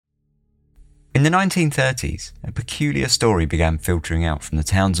In the 1930s, a peculiar story began filtering out from the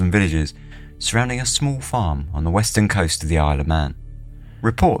towns and villages surrounding a small farm on the western coast of the Isle of Man.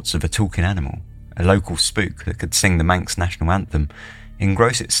 Reports of a talking animal, a local spook that could sing the Manx national anthem,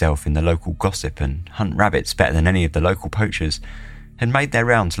 engross itself in the local gossip and hunt rabbits better than any of the local poachers, had made their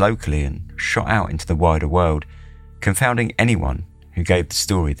rounds locally and shot out into the wider world, confounding anyone who gave the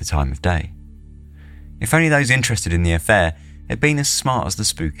story the time of day. If only those interested in the affair had been as smart as the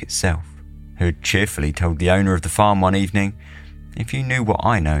spook itself, who had cheerfully told the owner of the farm one evening, "If you knew what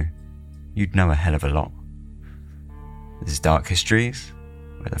I know, you'd know a hell of a lot." This is Dark Histories,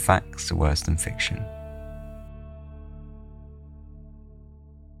 where the facts are worse than fiction.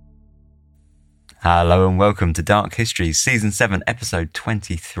 Hello and welcome to Dark Histories, Season 7, Episode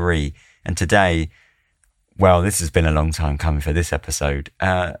 23. And today, well, this has been a long time coming for this episode.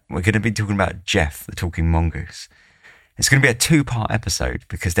 We're going to be talking about Jeff, the talking mongoose. It's going to be a two-part episode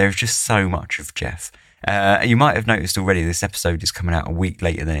because there is just so much of Jeff. You might have noticed already this episode is coming out a week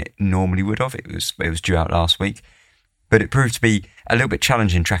later than it normally would have. It was due out last week. But it proved to be a little bit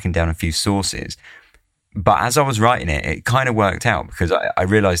challenging tracking down a few sources. But as I was writing it, it kind of worked out because I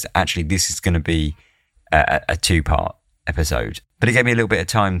realised that actually this is going to be a two-part episode. But it gave me a little bit of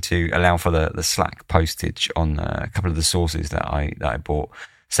time to allow for the Slack postage on a couple of the sources that I bought.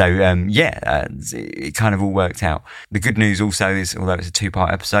 So, it kind of all worked out. The good news also is, although it's a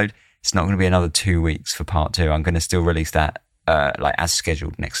two-part episode, it's not going to be another 2 weeks for part two. I'm going to still release that as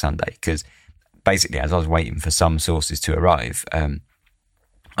scheduled next Sunday because basically, as I was waiting for some sources to arrive,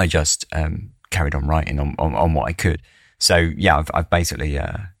 I just carried on writing on what I could. So, yeah, I've basically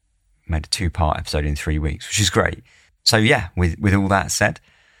made a two-part episode in 3 weeks, which is great. So, yeah, with all that said,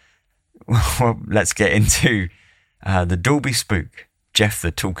 well, let's get into the Dalby Spook, Jeff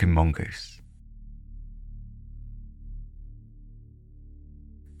the Talking Mongoose.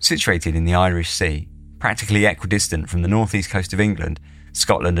 Situated in the Irish Sea, practically equidistant from the northeast coast of England,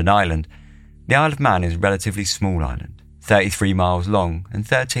 Scotland and Ireland, the Isle of Man is a relatively small island, 33 miles long and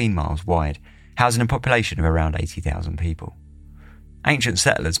 13 miles wide, housing a population of around 80,000 people. Ancient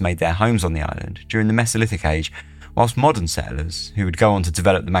settlers made their homes on the island during the Mesolithic age, whilst modern settlers, who would go on to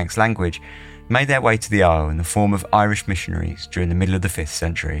develop the Manx language, made their way to the Isle in the form of Irish missionaries during the middle of the 5th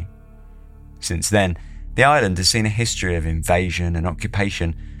century. Since then, the island has seen a history of invasion and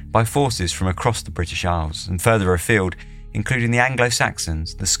occupation by forces from across the British Isles and further afield, including the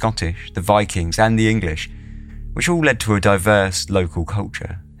Anglo-Saxons, the Scottish, the Vikings and the English, which all led to a diverse local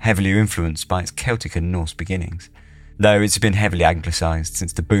culture, heavily influenced by its Celtic and Norse beginnings, though it's been heavily anglicised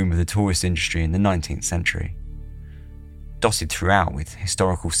since the boom of the tourist industry in the 19th century. Dotted throughout with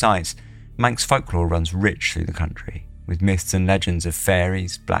historical sites, Manx folklore runs rich through the country, with myths and legends of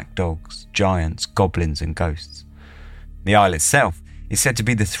fairies, black dogs, giants, goblins and ghosts. The isle itself is said to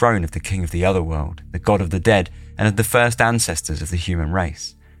be the throne of the king of the otherworld, the god of the dead, and of the first ancestors of the human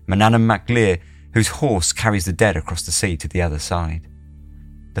race, Manannán mac Lir, whose horse carries the dead across the sea to the other side.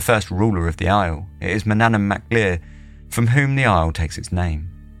 The first ruler of the isle, it is Manannán mac Lir, from whom the isle takes its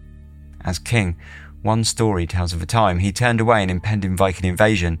name. As king, one story tells of a time he turned away an impending Viking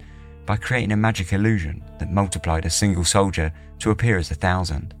invasion by creating a magic illusion that multiplied a single soldier to appear as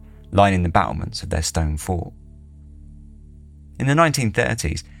 1,000, lining the battlements of their stone fort. In the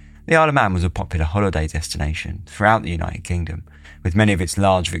 1930s, the Isle of Man was a popular holiday destination throughout the United Kingdom, with many of its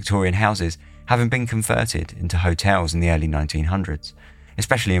large Victorian houses having been converted into hotels in the early 1900s,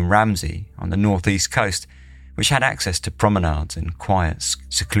 especially in Ramsey on the northeast coast, which had access to promenades and quiet,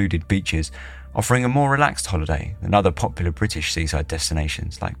 secluded beaches, offering a more relaxed holiday than other popular British seaside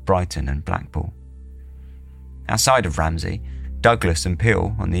destinations like Brighton and Blackpool. Outside of Ramsey, Douglas and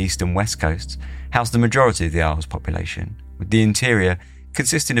Peel on the east and west coasts housed the majority of the Isle's population, with the interior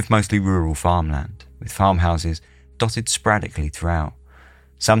consisting of mostly rural farmland, with farmhouses dotted sporadically throughout,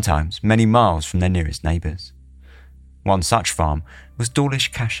 sometimes many miles from their nearest neighbours. One such farm was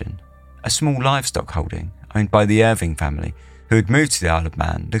Dawlish Cashen, a small livestock holding owned by the Irving family, who had moved to the Isle of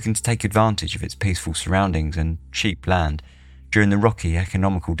Man looking to take advantage of its peaceful surroundings and cheap land during the rocky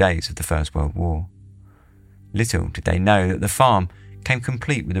economical days of the First World War. Little did they know that the farm came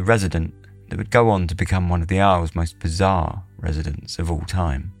complete with a resident that would go on to become one of the Isle's most bizarre residents of all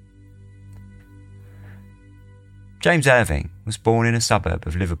time. James Irving was born in a suburb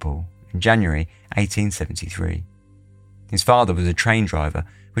of Liverpool in January 1873. His father was a train driver,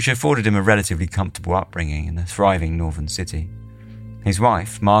 which afforded him a relatively comfortable upbringing in a thriving northern city. His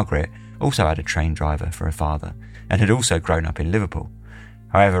wife, Margaret, also had a train driver for a father and had also grown up in Liverpool.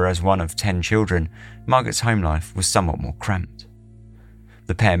 However, as one of 10 children, Margaret's home life was somewhat more cramped.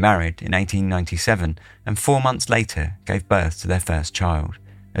 The pair married in 1897 and 4 months later gave birth to their first child,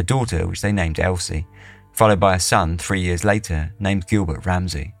 a daughter which they named Elsie, followed by a son 3 years later named Gilbert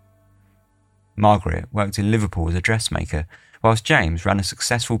Ramsay. Margaret worked in Liverpool as a dressmaker, whilst James ran a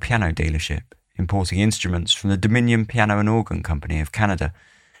successful piano dealership, importing instruments from the Dominion Piano and Organ Company of Canada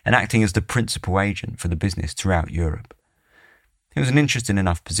and acting as the principal agent for the business throughout Europe. It was an interesting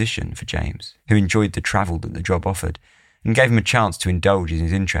enough position for James, who enjoyed the travel that the job offered, and gave him a chance to indulge in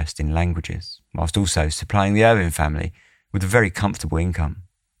his interest in languages, whilst also supplying the Irving family with a very comfortable income.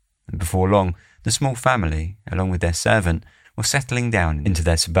 And before long, the small family, along with their servant, were settling down into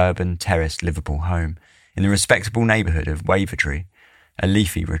their suburban, terraced Liverpool home in the respectable neighbourhood of Wavertree, a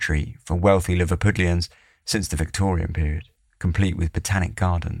leafy retreat for wealthy Liverpudlians since the Victorian period, complete with botanic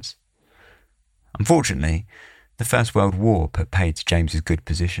gardens. Unfortunately, the First World War put paid to James's good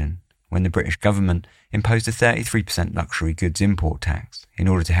position when the British government imposed a 33% luxury goods import tax in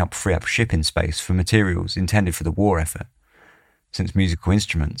order to help free up shipping space for materials intended for the war effort. Since musical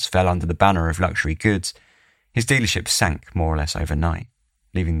instruments fell under the banner of luxury goods, his dealership sank more or less overnight,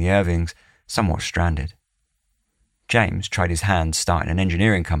 leaving the Irvings somewhat stranded. James tried his hand starting an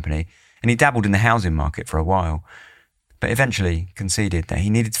engineering company, and he dabbled in the housing market for a while, but eventually conceded that he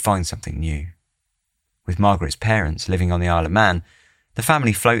needed to find something new. With Margaret's parents living on the Isle of Man, the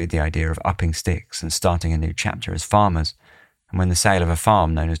family floated the idea of upping sticks and starting a new chapter as farmers, and when the sale of a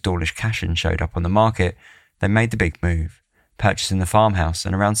farm known as Dawlish Cashen showed up on the market, they made the big move, purchasing the farmhouse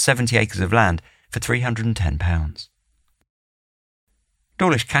and around 70 acres of land for £310.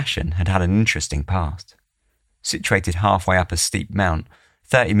 Dawlish Cashen had had an interesting past. Situated halfway up a steep mount,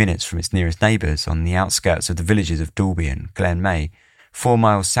 30 minutes from its nearest neighbours on the outskirts of the villages of Dalby and Glen May, 4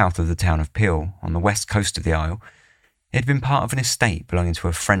 miles south of the town of Peel, on the west coast of the Isle, it had been part of an estate belonging to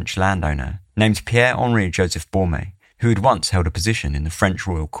a French landowner named Pierre-Henri Joseph Bormet, who had once held a position in the French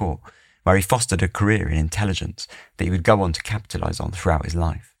royal court, where he fostered a career in intelligence that he would go on to capitalise on throughout his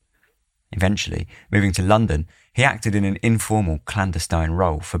life. Eventually, moving to London, he acted in an informal, clandestine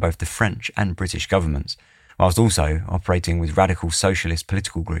role for both the French and British governments, whilst also operating with radical socialist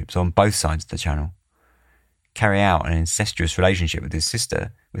political groups on both sides of the Channel. Carrying out an incestuous relationship with his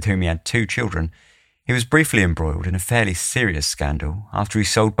sister, with whom he had 2 children, he was briefly embroiled in a fairly serious scandal after he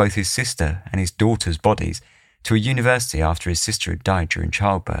sold both his sister and his daughter's bodies to a university after his sister had died during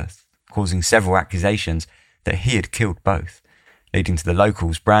childbirth, causing several accusations that he had killed both, leading to the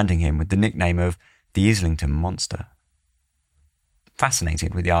locals branding him with the nickname of the Islington Monster.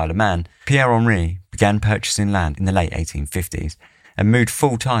 Fascinated with the Isle of Man, Pierre-Henri began purchasing land in the late 1850s and moved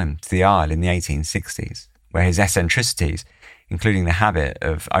full-time to the Isle in the 1860s, where his eccentricities, including the habit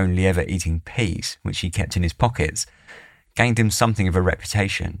of only ever eating peas, which he kept in his pockets, gained him something of a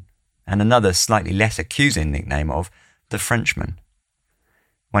reputation, and another slightly less accusing nickname of the Frenchman.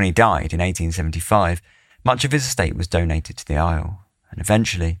 When he died in 1875, much of his estate was donated to the Isle, and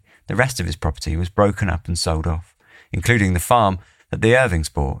eventually the rest of his property was broken up and sold off, including the farm that the Irvings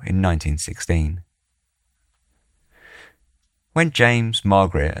bought in 1916. When James,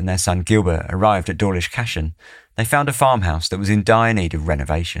 Margaret and their son Gilbert arrived at Dawlish Cashen, they found a farmhouse that was in dire need of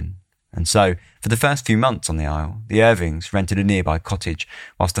renovation, and so, for the first few months on the Isle, the Irvings rented a nearby cottage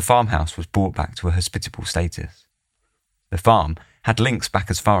whilst the farmhouse was brought back to a hospitable status. The farm had links back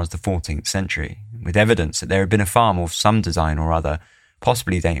as far as the 14th century, with evidence that there had been a farm of some design or other,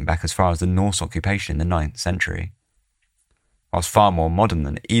 possibly dating back as far as the Norse occupation in the 9th century. Whilst far more modern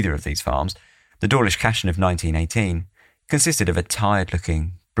than either of these farms, the Dawlish Cashen of 1918 consisted of a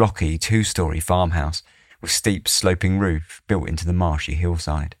tired-looking, blocky 2-storey farmhouse with steep sloping roof built into the marshy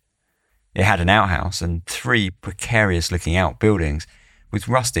hillside. It had an outhouse and 3 precarious-looking outbuildings with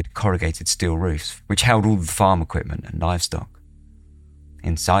rusted corrugated steel roofs which held all the farm equipment and livestock.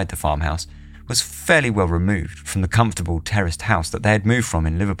 Inside the farmhouse was fairly well removed from the comfortable terraced house that they had moved from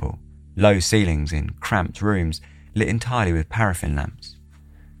in Liverpool, low ceilings in cramped rooms lit entirely with paraffin lamps.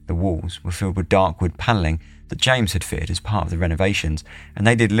 The walls were filled with dark wood panelling that James had fitted as part of the renovations, and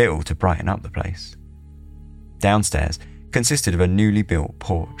they did little to brighten up the place. Downstairs consisted of a newly built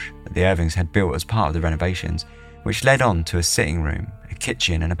porch that the Irvings had built as part of the renovations, which led on to a sitting room, a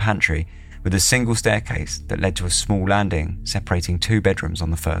kitchen and a pantry, with a single staircase that led to a small landing separating 2 bedrooms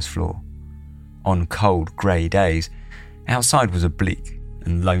on the first floor. On cold, grey days, outside was a bleak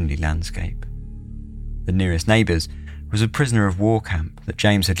and lonely landscape. The nearest neighbours was a prisoner of war camp that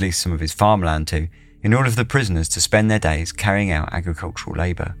James had leased some of his farmland to in order for the prisoners to spend their days carrying out agricultural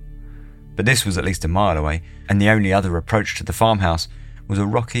labour. But this was at least a mile away, and the only other approach to the farmhouse was a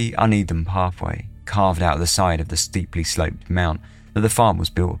rocky, uneven pathway carved out of the side of the steeply sloped mount that the farm was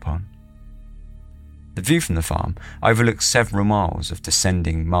built upon. The view from the farm overlooked several miles of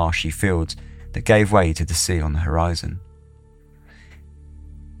descending marshy fields that gave way to the sea on the horizon.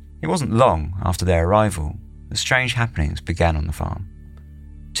 It wasn't long after their arrival that strange happenings began on the farm.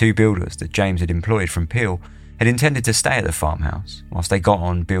 2 builders that James had employed from Peel had intended to stay at the farmhouse whilst they got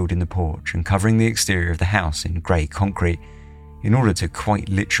on building the porch and covering the exterior of the house in grey concrete in order to quite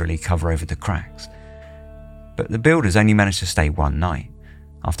literally cover over the cracks. But the builders only managed to stay one night,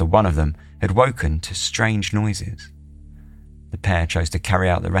 after one of them had woken to strange noises. The pair chose to carry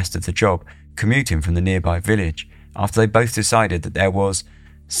out the rest of the job, commuting from the nearby village, after they both decided that there was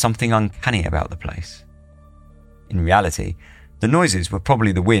something uncanny about the place. In reality, the noises were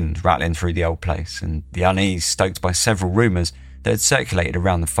probably the wind rattling through the old place and the unease stoked by several rumours that had circulated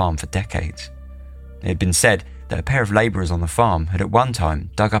around the farm for decades. It had been said that a pair of labourers on the farm had at one time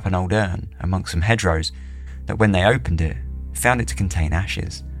dug up an old urn amongst some hedgerows that when they opened it, found it to contain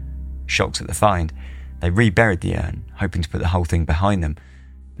ashes. Shocked at the find, they reburied the urn, hoping to put the whole thing behind them,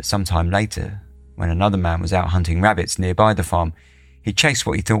 but sometime later, when another man was out hunting rabbits nearby the farm, he chased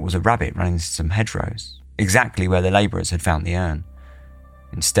what he thought was a rabbit running into some hedgerows, exactly where the labourers had found the urn.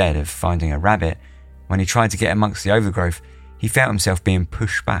 Instead of finding a rabbit, when he tried to get amongst the overgrowth, he felt himself being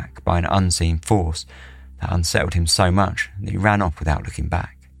pushed back by an unseen force that unsettled him so much that he ran off without looking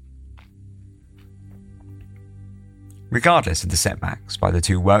back. Regardless of the setbacks by the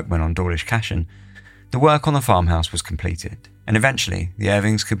 2 workmen on Dawlish Cashen, the work on the farmhouse was completed, and eventually the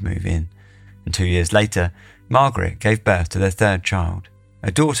Irvings could move in, and 2 years later, Margaret gave birth to their 3rd child,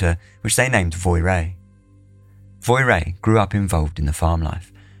 a daughter which they named Voiré. Voiré grew up involved in the farm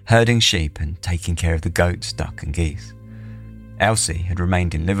life, herding sheep and taking care of the goats, duck and geese. Elsie had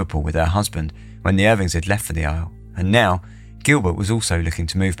remained in Liverpool with her husband when the Irvings had left for the Isle, and now Gilbert was also looking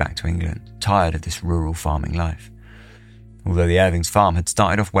to move back to England, tired of this rural farming life. Although the Irvings' farm had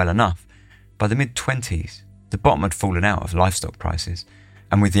started off well enough, by the mid-20s, the bottom had fallen out of livestock prices,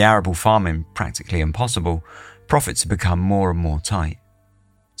 and with the arable farming practically impossible, profits had become more and more tight.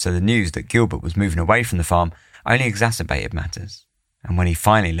 So the news that Gilbert was moving away from the farm only exacerbated matters, and when he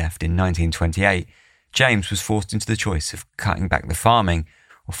finally left in 1928, James was forced into the choice of cutting back the farming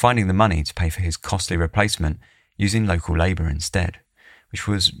or finding the money to pay for his costly replacement using local labour instead, which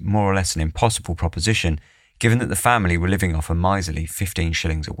was more or less an impossible proposition given that the family were living off a miserly 15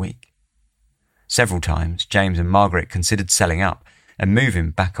 shillings a week. Several times, James and Margaret considered selling up and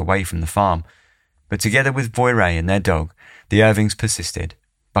moving back away from the farm, but together with Voiré and their dog, the Irvings persisted,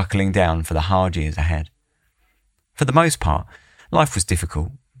 buckling down for the hard years ahead. For the most part, life was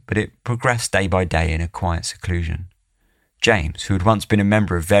difficult, but it progressed day by day in a quiet seclusion. James, who had once been a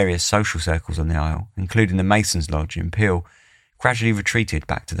member of various social circles on the Isle, including the Masons' Lodge in Peel, gradually retreated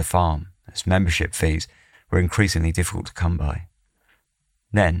back to the farm as membership fees were increasingly difficult to come by.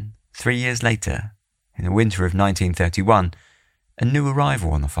 Then, 3 years later, in the winter of 1931, a new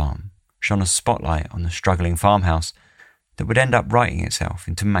arrival on the farm shone a spotlight on the struggling farmhouse that would end up writing itself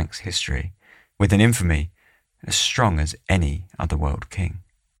into Manx history, with an infamy as strong as any otherworld king.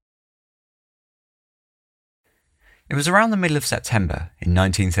 It was around the middle of September in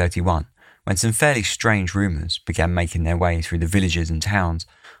 1931 when some fairly strange rumours began making their way through the villages and towns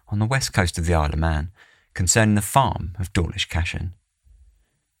on the west coast of the Isle of Man concerning the farm of Dawlish Cashen.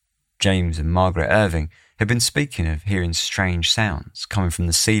 James and Margaret Irving had been speaking of hearing strange sounds coming from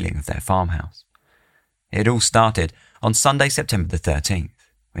the ceiling of their farmhouse. It had all started on Sunday, September the 13th,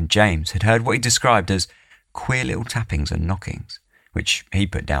 when James had heard what he described as queer little tappings and knockings, which he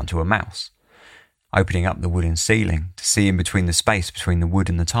put down to a mouse. Opening up the wooden ceiling to see in between the space between the wood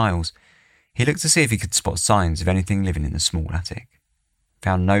and the tiles, he looked to see if he could spot signs of anything living in the small attic.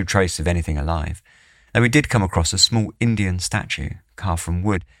 Found no trace of anything alive, though he did come across a small Indian statue carved from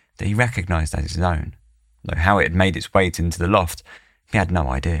wood that he recognised as his own, though how it had made its way into the loft, he had no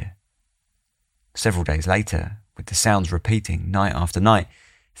idea. Several days later, with the sounds repeating night after night,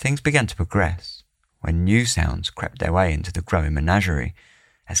 things began to progress, when new sounds crept their way into the growing menagerie,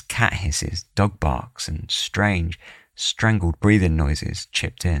 as cat hisses, dog barks and strange, strangled breathing noises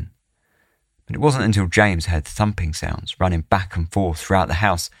chipped in. But it wasn't until James heard thumping sounds running back and forth throughout the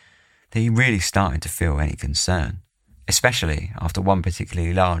house that he really started to feel any concern, especially after one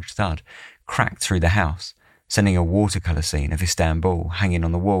particularly large thud cracked through the house, sending a watercolour scene of Istanbul hanging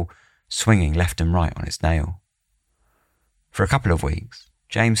on the wall, swinging left and right on its nail. For a couple of weeks,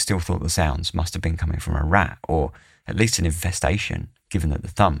 James still thought the sounds must have been coming from a rat, or at least an infestation, given that the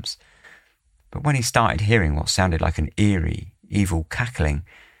thumps. But when he started hearing what sounded like an eerie, evil cackling,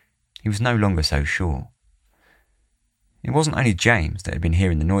 he was no longer so sure. It wasn't only James that had been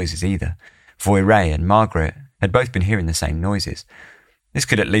hearing the noises either. Voiré and Margaret had both been hearing the same noises. This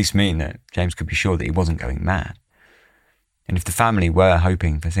could at least mean that James could be sure that he wasn't going mad. And if the family were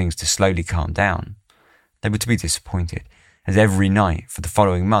hoping for things to slowly calm down, they were to be disappointed, as every night for the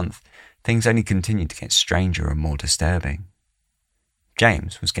following month, things only continued to get stranger and more disturbing.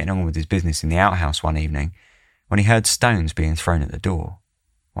 James was getting on with his business in the outhouse one evening when he heard stones being thrown at the door,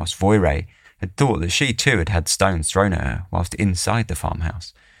 whilst Voiré had thought that she too had had stones thrown at her whilst inside the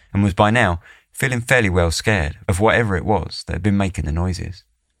farmhouse, and was by now feeling fairly well scared of whatever it was that had been making the noises.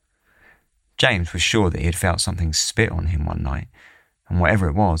 James was sure that he had felt something spit on him one night, and whatever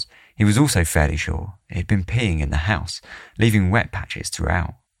it was, he was also fairly sure it had been peeing in the house, leaving wet patches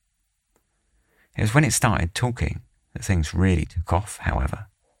throughout. It was when it started talking that things really took off, however.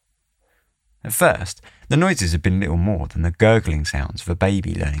 At first, the noises had been little more than the gurgling sounds of a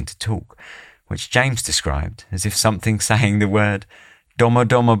baby learning to talk, which James described as if something saying the word "Doma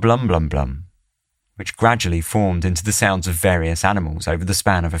doma blum blum blum," which gradually formed into the sounds of various animals over the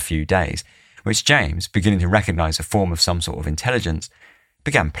span of a few days, which James, beginning to recognise a form of some sort of intelligence,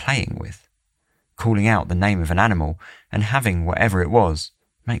 began playing with, calling out the name of an animal and having whatever it was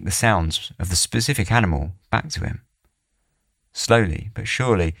make the sounds of the specific animal back to him. Slowly but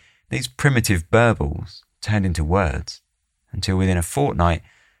surely, these primitive burbles turned into words, until within a fortnight,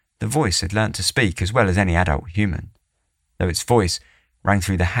 the voice had learnt to speak as well as any adult human, though its voice rang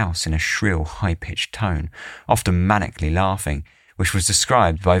through the house in a shrill, high-pitched tone, often manically laughing, which was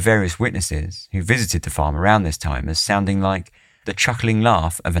described by various witnesses who visited the farm around this time as sounding like the chuckling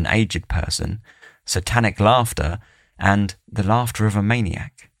laugh of an aged person, satanic laughter, and the laughter of a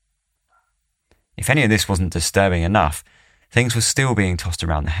maniac. If any of this wasn't disturbing enough, things were still being tossed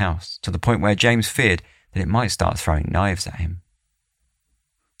around the house, to the point where James feared that it might start throwing knives at him.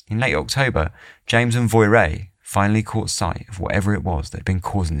 In late October, James and Voiré finally caught sight of whatever it was that had been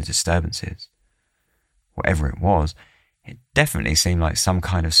causing the disturbances. Whatever it was, it definitely seemed like some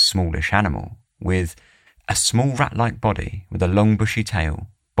kind of smallish animal, with a small rat-like body with a long bushy tail,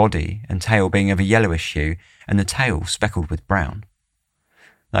 body and tail being of a yellowish hue, and the tail speckled with brown.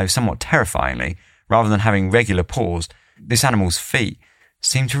 Though somewhat terrifyingly, rather than having regular paws, this animal's feet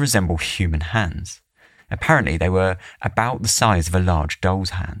seemed to resemble human hands. Apparently they were about the size of a large doll's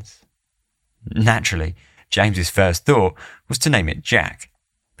hands. Naturally, James's first thought was to name it Jack,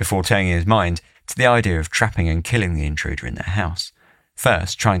 before turning his mind to the idea of trapping and killing the intruder in their house,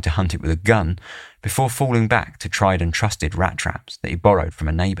 first trying to hunt it with a gun, before falling back to tried and trusted rat traps that he borrowed from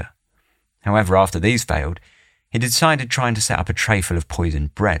a neighbour. However, after these failed, he decided trying to set up a tray full of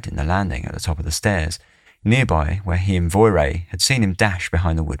poisoned bread in the landing at the top of the stairs, nearby where he and Voiré had seen him dash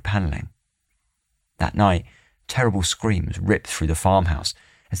behind the wood panelling. That night, terrible screams ripped through the farmhouse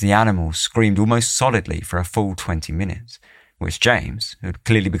as the animal screamed almost solidly for a full 20 minutes, which James, who had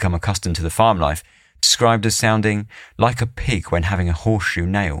clearly become accustomed to the farm life, described as sounding like a pig when having a horseshoe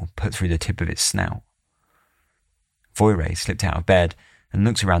nail put through the tip of its snout. Voiré slipped out of bed and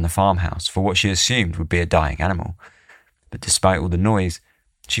looked around the farmhouse for what she assumed would be a dying animal, but despite all the noise,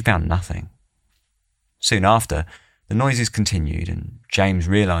 she found nothing. Soon after, the noises continued and James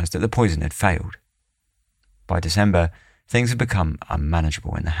realised that the poison had failed. By December, things had become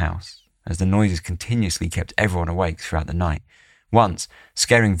unmanageable in the house, as the noises continuously kept everyone awake throughout the night, once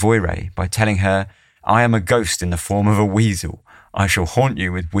scaring Voiré by telling her, "I am a ghost in the form of a weasel. I shall haunt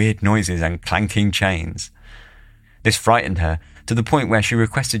you with weird noises and clanking chains." This frightened her to the point where she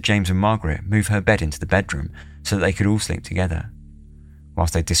requested James and Margaret move her bed into the bedroom so that they could all sleep together.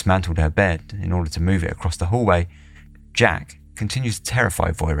 Whilst they dismantled her bed in order to move it across the hallway, Jack continued to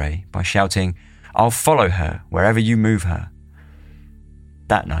terrify Voiré by shouting, "I'll follow her wherever you move her."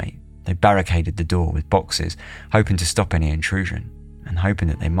 That night, they barricaded the door with boxes, hoping to stop any intrusion, and hoping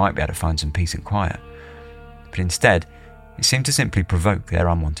that they might be able to find some peace and quiet. But instead, it seemed to simply provoke their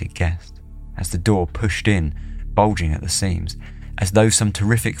unwanted guest, as the door pushed in, bulging at the seams, as though some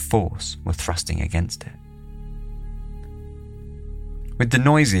terrific force were thrusting against it. With the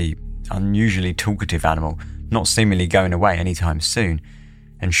noisy, unusually talkative animal not seemingly going away anytime soon,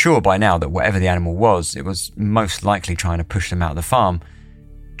 and sure by now that whatever the animal was, it was most likely trying to push them out of the farm,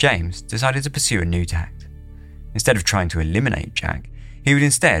 James decided to pursue a new tact. Instead of trying to eliminate Jack, he would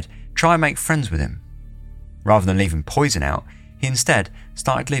instead try and make friends with him. Rather than leaving poison out, he instead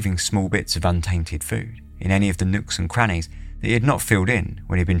started leaving small bits of untainted food in any of the nooks and crannies that he had not filled in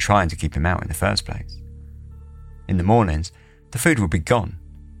when he had been trying to keep him out in the first place. In the mornings, the food would be gone,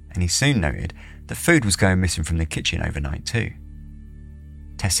 and he soon noted that food was going missing from the kitchen overnight too.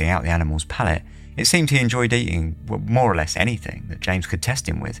 Testing out the animal's palate, it seemed he enjoyed eating more or less anything that James could test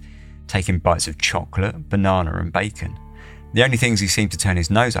him with, taking bites of chocolate, banana and bacon. The only things he seemed to turn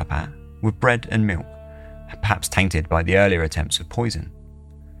his nose up at were bread and milk, perhaps tainted by the earlier attempts of poison.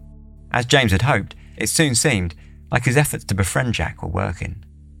 As James had hoped, it soon seemed like his efforts to befriend Jack were working,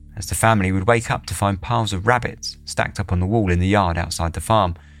 as the family would wake up to find piles of rabbits stacked up on the wall in the yard outside the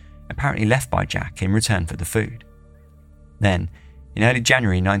farm, apparently left by Jack in return for the food. Then, in early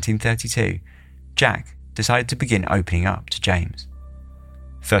January 1932, Jack decided to begin opening up to James.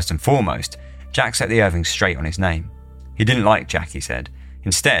 First and foremost, Jack set the Irvings straight on his name. He didn't like Jack, he said.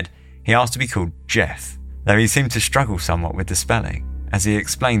 Instead, he asked to be called Jeff, though he seemed to struggle somewhat with the spelling, as he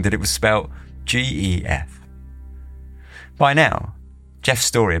explained that it was spelled G-E-F. By now, Jeff's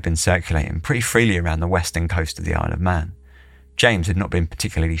story had been circulating pretty freely around the western coast of the Isle of Man. James had not been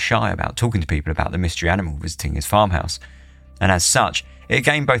particularly shy about talking to people about the mystery animal visiting his farmhouse, and as such, it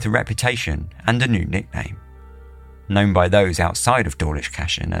gained both a reputation and a new nickname. Known by those outside of Dawlish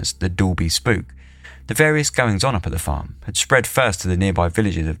Cashen as the Dalby Spook, the various goings-on up at the farm had spread first to the nearby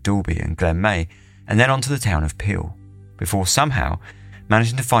villages of Dalby and Glenmay, and then on to the town of Peel, before somehow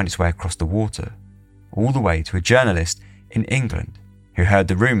managing to find its way across the water, all the way to a journalist in England who heard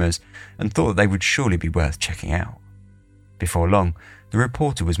the rumours and thought that they would surely be worth checking out. Before long, the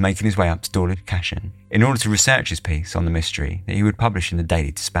reporter was making his way up to Dawlish Cashen in order to research his piece on the mystery that he would publish in the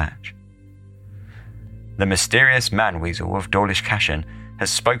Daily Dispatch. The mysterious man-weasel of Dawlish Cashen has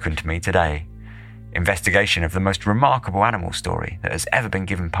spoken to me today. Investigation of the most remarkable animal story that has ever been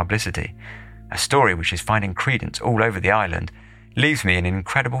given publicity, a story which is finding credence all over the island, leaves me in an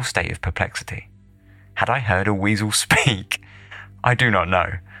incredible state of perplexity. Had I heard a weasel speak? I do not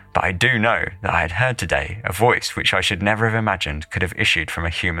know, but I do know that I had heard today a voice which I should never have imagined could have issued from a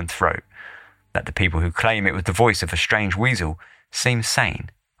human throat. That the people who claim it was the voice of a strange weasel seem sane,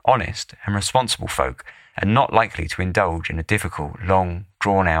 honest and responsible folk, and not likely to indulge in a difficult, long,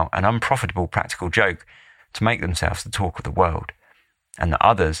 drawn-out and unprofitable practical joke to make themselves the talk of the world, and that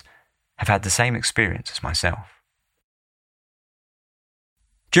others have had the same experience as myself.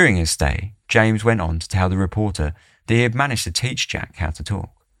 During his stay, James went on to tell the reporter that he had managed to teach Jack how to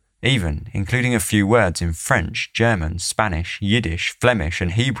talk, even including a few words in French, German, Spanish, Yiddish, Flemish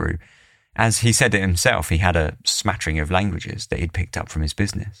and Hebrew. As he said it himself, he had a smattering of languages that he'd picked up from his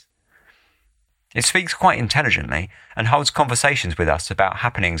business. It speaks quite intelligently and holds conversations with us about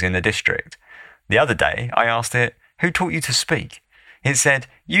happenings in the district. The other day, I asked it, "Who taught you to speak?" It said,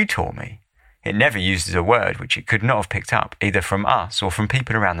 "You taught me." It never uses a word which it could not have picked up either from us or from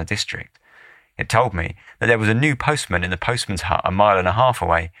people around the district. It told me that there was a new postman in the postman's hut 1.5 miles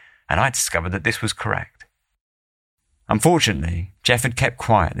away, and I discovered that this was correct. Unfortunately, Jeff had kept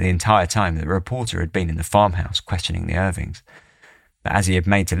quiet the entire time that the reporter had been in the farmhouse questioning the Irvings. But as he had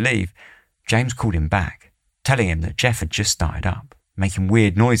made to leave, James called him back, telling him that Jeff had just started up, making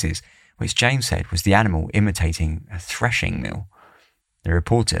weird noises, which James said was the animal imitating a threshing mill. The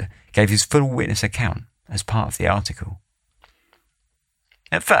reporter gave his full witness account as part of the article.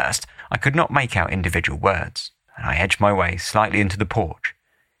 At first, I could not make out individual words, and I edged my way slightly into the porch.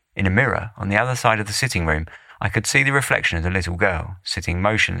 In a mirror on the other side of the sitting room, I could see the reflection of the little girl sitting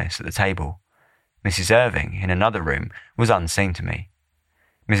motionless at the table. Mrs. Irving, in another room, was unseen to me.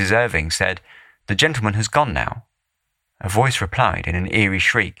 Mrs. Irving said, "The gentleman has gone now." A voice replied in an eerie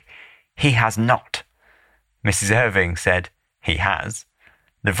shriek, "He has not." Mrs. Irving said, "He has."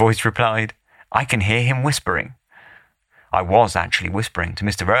 The voice replied, "I can hear him whispering." I was actually whispering to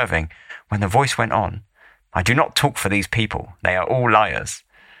Mr. Irving when the voice went on, "I do not talk for these people. They are all liars."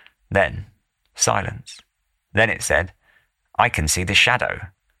 Then, silence. Then it said, "I can see the shadow."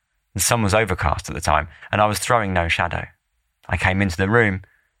 The sun was overcast at the time, and I was throwing no shadow. I came into the room,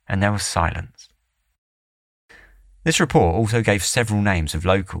 and there was silence. This report also gave several names of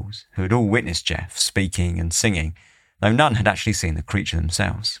locals who had all witnessed Jeff speaking and singing, though none had actually seen the creature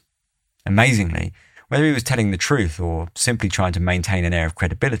themselves. Amazingly, whether he was telling the truth or simply trying to maintain an air of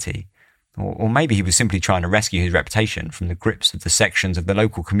credibility, or maybe he was simply trying to rescue his reputation from the grips of the sections of the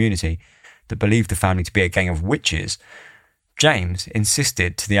local community that believed the family to be a gang of witches, James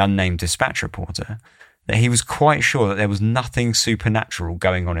insisted to the unnamed dispatch reporter that he was quite sure that there was nothing supernatural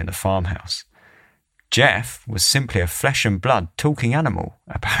going on in the farmhouse. Jeff was simply a flesh and blood talking animal,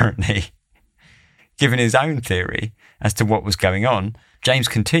 apparently. Given his own theory as to what was going on, James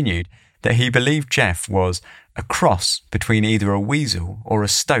continued that he believed Jeff was a cross between either a weasel or a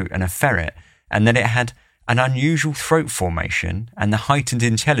stoat and a ferret, and that it had an unusual throat formation and the heightened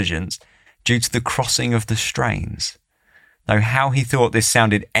intelligence due to the crossing of the strains. Though how he thought this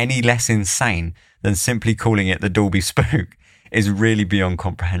sounded any less insane than simply calling it the Dalby Spook is really beyond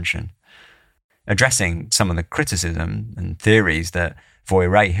comprehension. Addressing some of the criticism and theories that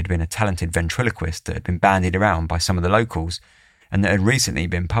Voyray had been a talented ventriloquist that had been bandied around by some of the locals and that had recently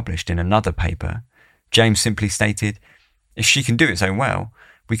been published in another paper, James simply stated, "If she can do it so well,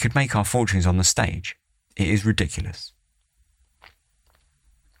 we could make our fortunes on the stage. It is ridiculous."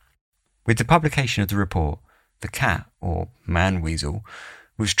 With the publication of the report, the cat, or man-weasel,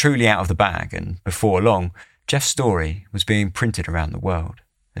 was truly out of the bag, and before long, Jeff's story was being printed around the world,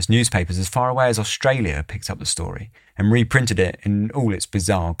 as newspapers as far away as Australia picked up the story and reprinted it in all its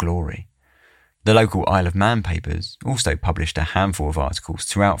bizarre glory. The local Isle of Man papers also published a handful of articles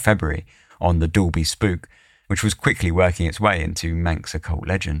throughout February on the Dalby Spook, which was quickly working its way into Manx occult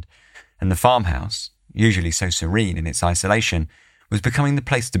legend, and the farmhouse, usually so serene in its isolation, was becoming the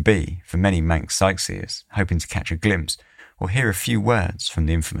place to be for many Manx sightseers hoping to catch a glimpse or hear a few words from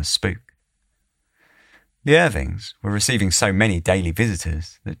the infamous spook. The Irvings were receiving so many daily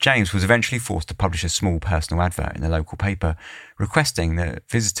visitors that James was eventually forced to publish a small personal advert in the local paper requesting that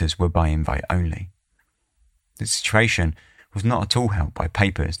visitors were by invite only. The situation was not at all helped by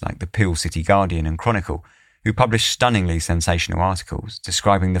papers like the Peel City Guardian and Chronicle, who published stunningly sensational articles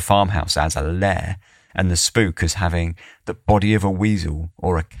describing the farmhouse as a lair and the spook as having the body of a weasel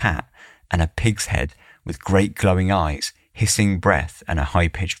or a cat and a pig's head with great glowing eyes, hissing breath and a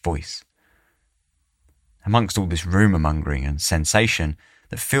high-pitched voice. Amongst all this rumour-mongering and sensation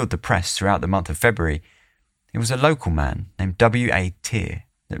that filled the press throughout the month of February, it was a local man named W.A. Tier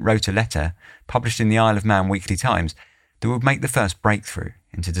that wrote a letter published in the Isle of Man Weekly Times that would make the first breakthrough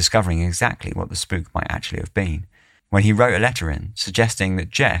into discovering exactly what the spook might actually have been, when he wrote a letter in suggesting that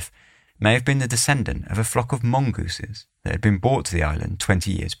Jeff may have been the descendant of a flock of mongooses that had been brought to the island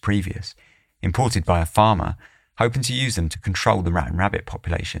 20 years previous, imported by a farmer hoping to use them to control the rat and rabbit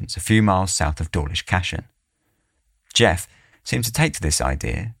populations a few miles south of Dawlish Cashen. Jeff seemed to take to this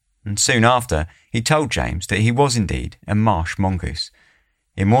idea, and soon after he told James that he was indeed a marsh mongoose,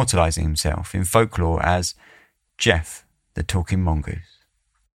 immortalising himself in folklore as Jeff the Talking Mongoose.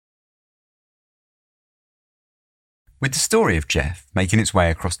 With the story of Jeff making its way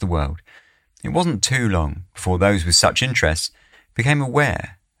across the world, it wasn't too long before those with such interests became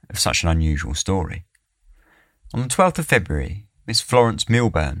aware of such an unusual story. On the 12th of February, Miss Florence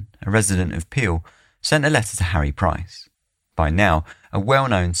Milburn, a resident of Peel, sent a letter to Harry Price, by now a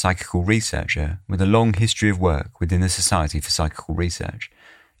well-known psychical researcher with a long history of work within the Society for Psychical Research,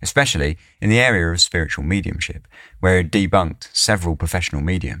 especially in the area of spiritual mediumship, where he debunked several professional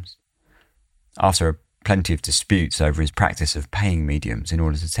mediums. After plenty of disputes over his practice of paying mediums in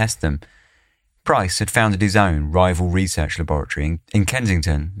order to test them, Price had founded his own rival research laboratory in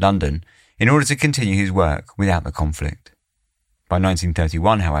Kensington, London, in order to continue his work without the conflict. By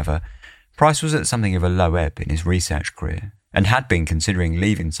 1931, however, Price was at something of a low ebb in his research career and had been considering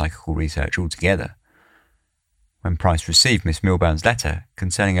leaving psychical research altogether. When Price received Miss Milburn's letter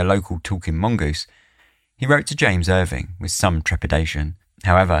concerning a local talking mongoose, he wrote to James Irving with some trepidation.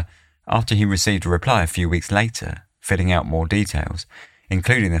 However, after he received a reply a few weeks later, filling out more details,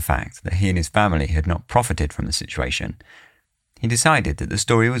 including the fact that he and his family had not profited from the situation, he decided that the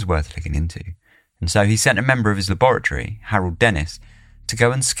story was worth looking into, and so he sent a member of his laboratory, Harold Dennis, to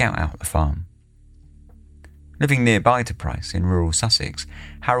go and scout out the farm. Living nearby to Price in rural Sussex,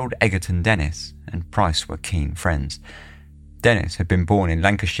 Harold Egerton Dennis and Price were keen friends. Dennis had been born in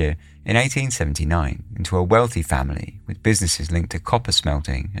Lancashire in 1879 into a wealthy family with businesses linked to copper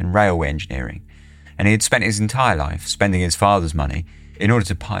smelting and railway engineering, and he had spent his entire life spending his father's money in order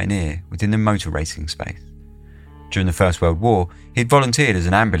to pioneer within the motor racing space. During the First World War, he had volunteered as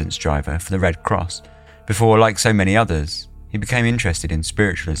an ambulance driver for the Red Cross, before, like so many others, he became interested in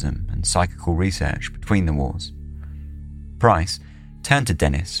spiritualism and psychical research between the wars. Price turned to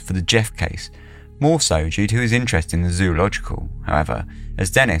Dennis for the Jeff case, more so due to his interest in the zoological, however,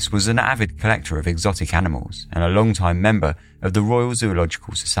 as Dennis was an avid collector of exotic animals and a long-time member of the Royal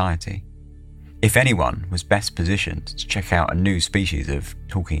Zoological Society. If anyone was best positioned to check out a new species of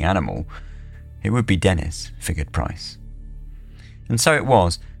talking animal, it would be Dennis, figured Price. And so it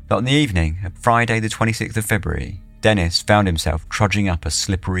was that on the evening of Friday the 26th of February, Dennis found himself trudging up a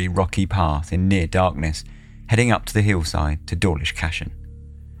slippery, rocky path in near darkness, heading up to the hillside to Dawlish Cashen.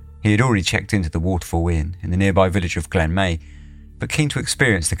 He had already checked into the Waterfall Inn in the nearby village of Glen May, but keen to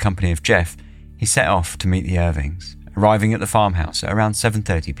experience the company of Jeff, he set off to meet the Irvings, arriving at the farmhouse at around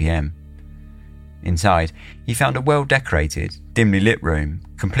 7:30 p.m. Inside, he found a well-decorated, dimly lit room,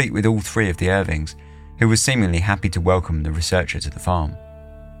 complete with all three of the Irvings, who was seemingly happy to welcome the researcher to the farm.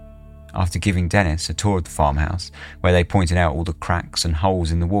 After giving Dennis a tour of the farmhouse, where they pointed out all the cracks and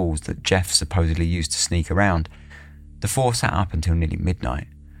holes in the walls that Jeff supposedly used to sneak around, the four sat up until nearly midnight,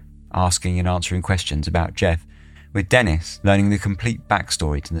 asking and answering questions about Jeff, with Dennis learning the complete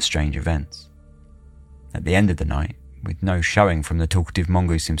backstory to the strange events. At the end of the night, with no showing from the talkative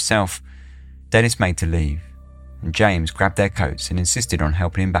mongoose himself, Dennis made to leave, and James grabbed their coats and insisted on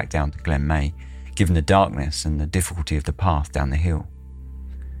helping him back down to Glen May, given the darkness and the difficulty of the path down the hill.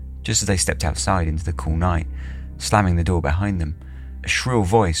 Just as they stepped outside into the cool night, slamming the door behind them, a shrill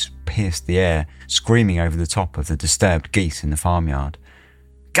voice pierced the air, screaming over the top of the disturbed geese in the farmyard.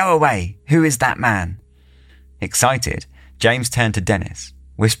 "Go away! Who is that man?" Excited, James turned to Dennis,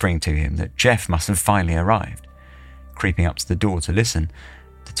 whispering to him that Jeff must have finally arrived. Creeping up to the door to listen,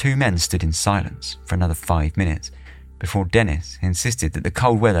 the two men stood in silence for another 5 minutes before Dennis insisted that the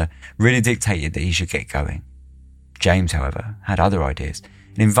cold weather really dictated that he should get going. James, however, had other ideas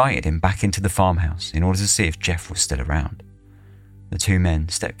and invited him back into the farmhouse in order to see if Jeff was still around. The two men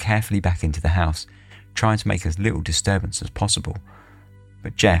stepped carefully back into the house, trying to make as little disturbance as possible.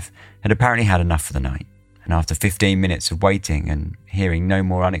 But Jeff had apparently had enough for the night, and after 15 minutes of waiting and hearing no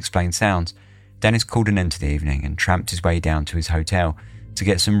more unexplained sounds, Dennis called an end to the evening and tramped his way down to his hotel to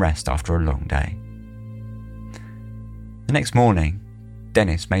get some rest after a long day. The next morning,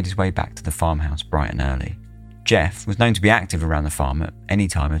 Dennis made his way back to the farmhouse bright and early. Jeff was known to be active around the farm at any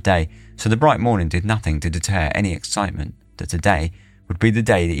time of day, so the bright morning did nothing to deter any excitement that today would be the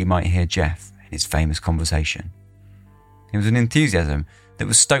day that he might hear Jeff in his famous conversation. It was an enthusiasm that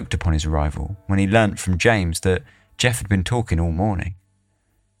was stoked upon his arrival when he learnt from James that Jeff had been talking all morning.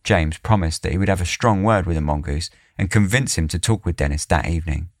 James promised that he would have a strong word with the Mongoose and convince him to talk with Dennis that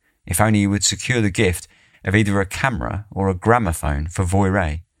evening, if only he would secure the gift of either a camera or a gramophone for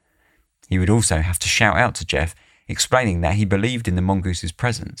Voiré. He would also have to shout out to Jeff, explaining that he believed in the Mongoose's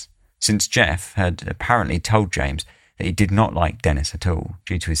presence, since Jeff had apparently told James that he did not like Dennis at all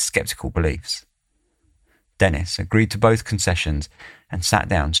due to his sceptical beliefs. Dennis agreed to both concessions and sat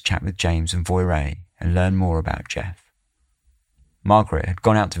down to chat with James and Voiré and learn more about Jeff. Margaret had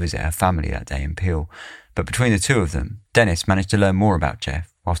gone out to visit her family that day in Peel, but between the two of them, Dennis managed to learn more about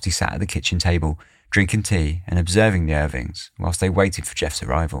Jeff whilst he sat at the kitchen table, drinking tea and observing the Irvings whilst they waited for Jeff's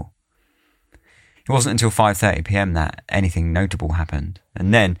arrival. It wasn't until 5:30 p.m. that anything notable happened,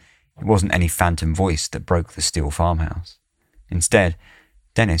 and then it wasn't any phantom voice that broke the steel farmhouse. Instead,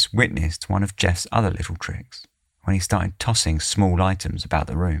 Dennis witnessed one of Jeff's other little tricks when he started tossing small items about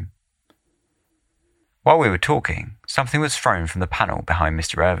the room. While we were talking, something was thrown from the panel behind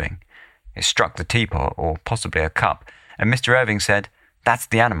Mr. Irving. It struck the teapot, or possibly a cup, and Mr. Irving said, "That's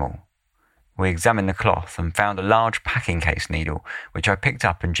the animal." We examined the cloth and found a large packing case needle, which I picked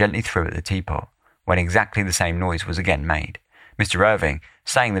up and gently threw at the teapot, when exactly the same noise was again made, Mr. Irving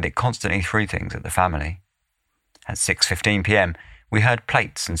saying that it constantly threw things at the family. At 6:15 p.m, we heard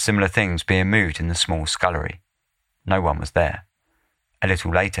plates and similar things being moved in the small scullery. No one was there. A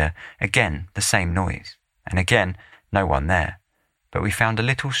little later, again the same noise, and again no one there, but we found a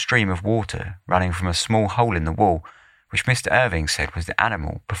little stream of water running from a small hole in the wall, which Mr. Irving said was the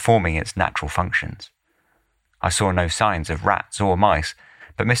animal performing its natural functions. I saw no signs of rats or mice,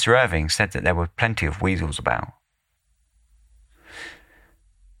 but Mr. Irving said that there were plenty of weasels about.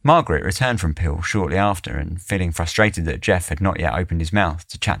 Margaret returned from Peel shortly after, and feeling frustrated that Jeff had not yet opened his mouth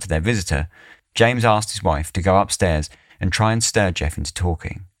to chat to their visitor, James asked his wife to go upstairs and try and stir Jeff into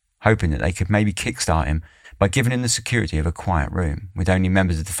talking, hoping that they could maybe kickstart him by giving him the security of a quiet room with only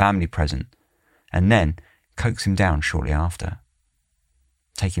members of the family present, and then coax him down shortly after.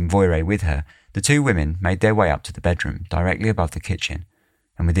 Taking Voiré with her, the two women made their way up to the bedroom directly above the kitchen,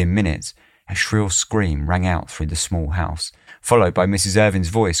 and within minutes a shrill scream rang out through the small house, followed by Mrs. Irving's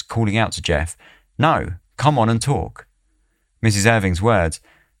voice calling out to Jeff, "No, come on and talk." Mrs. Irving's words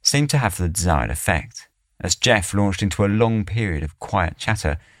seemed to have the desired effect, as Jeff launched into a long period of quiet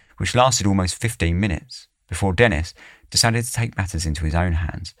chatter which lasted almost 15 minutes, before Dennis decided to take matters into his own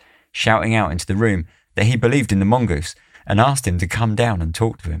hands, shouting out into the room that he believed in the Mongoose and asked him to come down and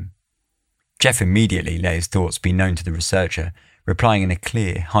talk to him. Jeff immediately let his thoughts be known to the researcher, replying in a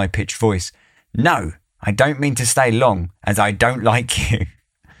clear, high-pitched voice, "No, I don't mean to stay long, as I don't like you."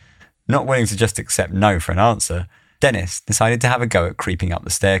 Not willing to just accept no for an answer, Dennis decided to have a go at creeping up the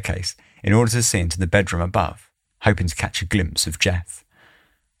staircase in order to see into the bedroom above, hoping to catch a glimpse of Jeff.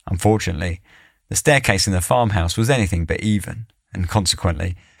 Unfortunately, the staircase in the farmhouse was anything but even, and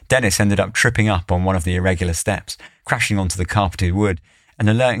consequently, Dennis ended up tripping up on one of the irregular steps, crashing onto the carpeted wood, and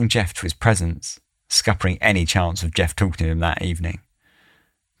alerting Jeff to his presence, scuppering any chance of Jeff talking to him that evening.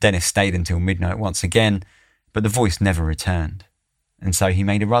 Dennis stayed until midnight once again, but the voice never returned, and so he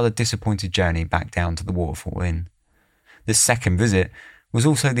made a rather disappointed journey back down to the Waterfall Inn. This second visit was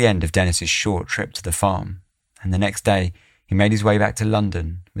also the end of Dennis's short trip to the farm, and the next day he made his way back to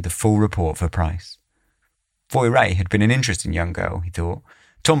London with a full report for Price. Voiré had been an interesting young girl, he thought,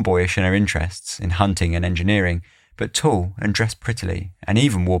 tomboyish in her interests in hunting and engineering, but tall and dressed prettily, and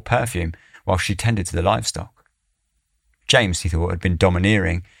even wore perfume while she tended to the livestock. James, he thought, had been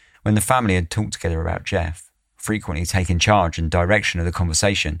domineering when the family had talked together about Jeff, frequently taking charge and direction of the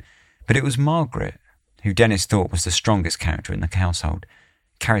conversation, But it was Margaret, who Dennis thought was the strongest character in the household,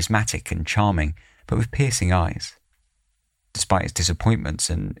 charismatic and charming, but with piercing eyes. Despite his disappointments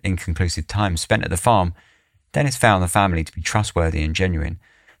and inconclusive time spent at the farm, Dennis found the family to be trustworthy and genuine,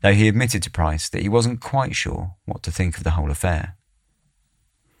 though he admitted to Price that he wasn't quite sure what to think of the whole affair.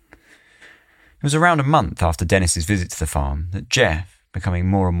 It was around a month after Dennis's visit to the farm that Jeff, becoming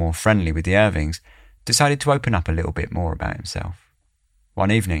more and more friendly with the Irvings, decided to open up a little bit more about himself. One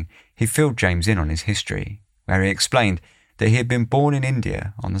evening, he filled James in on his history, where he explained that he had been born in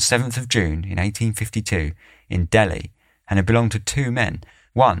India on the 7th of June in 1852 in Delhi and had belonged to two men,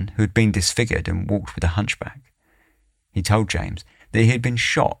 one who had been disfigured and walked with a hunchback. He told James that he had been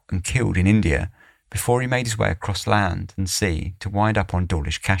shot and killed in India before he made his way across land and sea to wind up on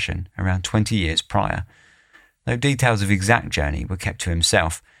Dawlish Cashen around 20 years prior, though details of his exact journey were kept to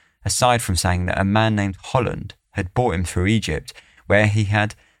himself, aside from saying that a man named Holland had brought him through Egypt, where he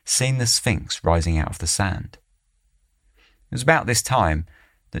had seen the Sphinx rising out of the sand. It was about this time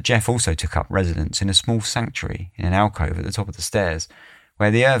that Jeff also took up residence in a small sanctuary in an alcove at the top of the stairs, where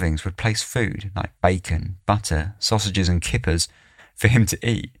the Irvings would place food like bacon, butter, sausages and kippers for him to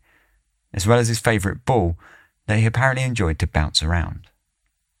eat, as well as his favourite ball that he apparently enjoyed to bounce around.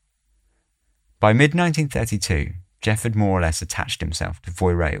 By mid-1932, Jeff had more or less attached himself to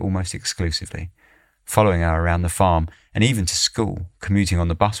Voirrey almost exclusively, following her around the farm and even to school, commuting on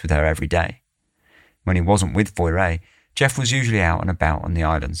the bus with her every day. When he wasn't with Voirrey, Jeff was usually out and about on the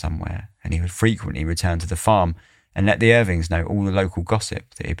island somewhere, and he would frequently return to the farm and let the Irvings know all the local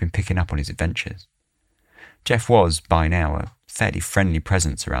gossip that he had been picking up on his adventures. Jeff was, by now, a fairly friendly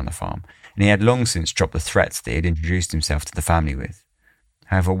presence around the farm, and he had long since dropped the threats that he had introduced himself to the family with.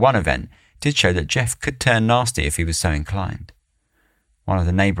 However, one event did show that Jeff could turn nasty if he was so inclined. One of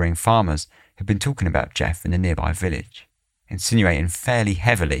the neighbouring farmers had been talking about Jeff in the nearby village, insinuating fairly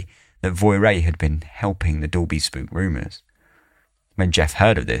heavily that Voirrey had been helping the Dalby spook rumours. When Jeff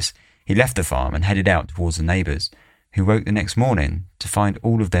heard of this, he left the farm and headed out towards the neighbours, who woke the next morning to find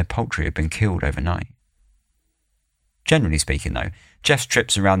all of their poultry had been killed overnight. Generally speaking, though, Jeff's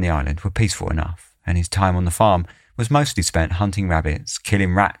trips around the island were peaceful enough, and his time on the farm was mostly spent hunting rabbits,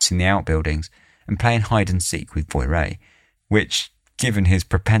 killing rats in the outbuildings, and playing hide-and-seek with Voirrey, which, given his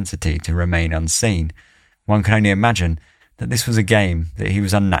propensity to remain unseen, one can only imagine that this was a game that he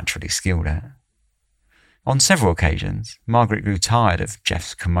was unnaturally skilled at. On several occasions, Margaret grew tired of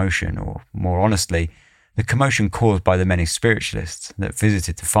Jeff's commotion, or, more honestly, the commotion caused by the many spiritualists that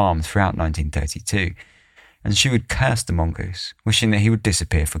visited the farm throughout 1932, and she would curse the Mongoose, wishing that he would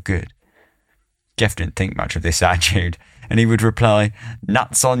disappear for good. Jeff didn't think much of this attitude, and he would reply,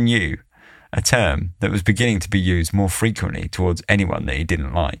 "Nuts on you," a term that was beginning to be used more frequently towards anyone that he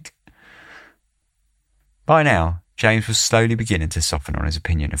didn't like. By now, James was slowly beginning to soften on his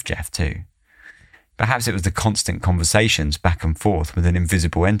opinion of Jeff too. Perhaps it was the constant conversations back and forth with an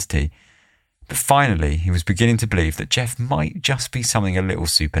invisible entity, but finally he was beginning to believe that Jeff might just be something a little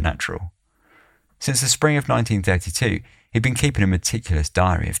supernatural. Since the spring of 1932, he'd been keeping a meticulous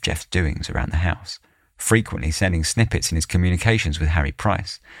diary of Jeff's doings around the house, frequently sending snippets in his communications with Harry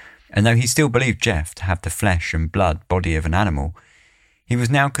Price, and though he still believed Jeff to have the flesh and blood body of an animal, he was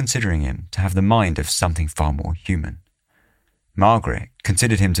now considering him to have the mind of something far more human. Margaret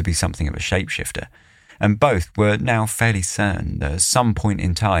considered him to be something of a shapeshifter, and both were now fairly certain that at some point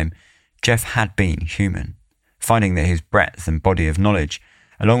in time, Jeff had been human, finding that his breadth and body of knowledge,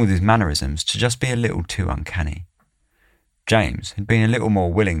 along with his mannerisms, to just be a little too uncanny. James had been a little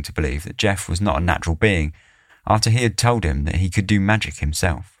more willing to believe that Jeff was not a natural being after he had told him that he could do magic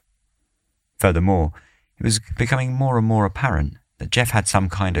himself. Furthermore, it was becoming more and more apparent that Jeff had some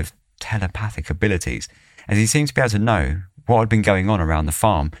kind of telepathic abilities, as he seemed to be able to know what had been going on around the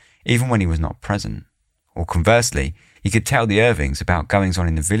farm even when he was not present. Or conversely, he could tell the Irvings about goings-on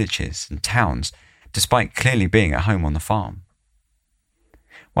in the villages and towns, despite clearly being at home on the farm.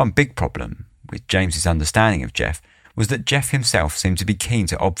 One big problem with James's understanding of Jeff was that Jeff himself seemed to be keen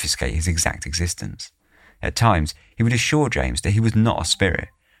to obfuscate his exact existence. At times, he would assure James that he was not a spirit,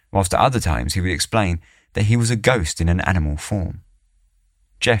 whilst at other times he would explain that he was a ghost in an animal form.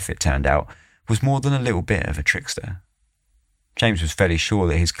 Jeff, it turned out, was more than a little bit of a trickster. James was fairly sure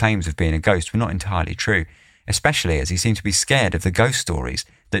that his claims of being a ghost were not entirely true, especially as he seemed to be scared of the ghost stories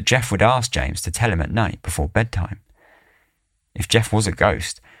that Jeff would ask James to tell him at night before bedtime. If Jeff was a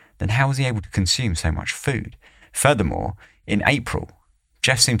ghost, then how was he able to consume so much food? Furthermore, in April,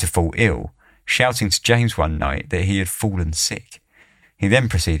 Jeff seemed to fall ill, shouting to James one night that he had fallen sick. He then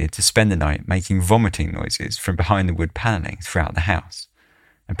proceeded to spend the night making vomiting noises from behind the wood panelling throughout the house.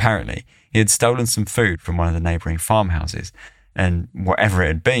 Apparently, he had stolen some food from one of the neighbouring farmhouses, and whatever it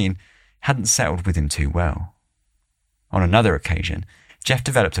had been, hadn't settled with him too well. On another occasion, Jeff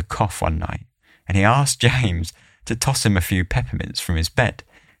developed a cough one night, and he asked James to toss him a few peppermints from his bed,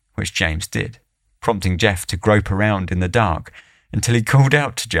 which James did, prompting Jeff to grope around in the dark until he called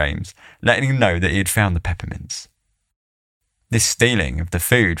out to James, letting him know that he had found the peppermints. This stealing of the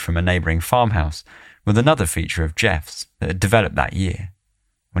food from a neighbouring farmhouse was another feature of Jeff's that had developed that year.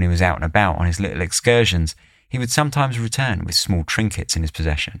 When he was out and about on his little excursions, he would sometimes return with small trinkets in his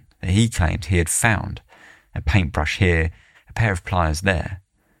possession that he claimed he had found, a paintbrush here, a pair of pliers there.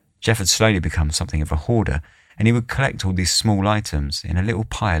 Jeff had slowly become something of a hoarder, and he would collect all these small items in a little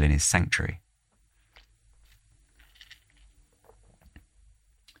pile in his sanctuary.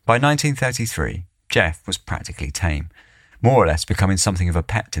 By 1933, Jeff was practically tame, more or less becoming something of a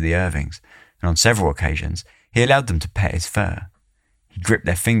pet to the Irvings, and on several occasions he allowed them to pet his fur. He gripped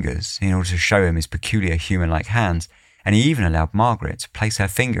their fingers in order to show him his peculiar human-like hands, and he even allowed Margaret to place her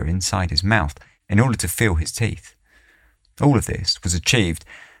finger inside his mouth in order to feel his teeth. All of this was achieved,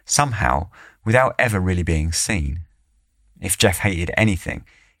 somehow, without ever really being seen. If Jeff hated anything,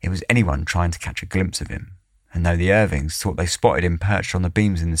 it was anyone trying to catch a glimpse of him, and though the Irvings thought they spotted him perched on the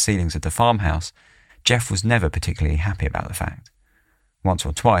beams in the ceilings of the farmhouse, Jeff was never particularly happy about the fact. Once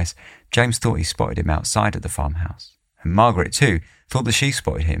or twice, James thought he spotted him outside of the farmhouse, and Margaret, too, thought that she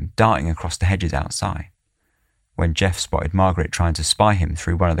spotted him darting across the hedges outside. When Jeff spotted Margaret trying to spy him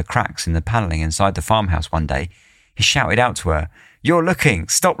through one of the cracks in the panelling inside the farmhouse one day, he shouted out to her, "You're looking!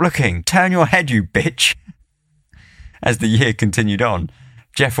 Stop looking! Turn your head, you bitch!" As the year continued on,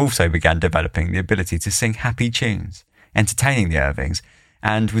 Jeff also began developing the ability to sing happy tunes, entertaining the Irvings,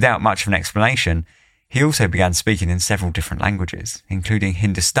 and without much of an explanation, he also began speaking in several different languages, including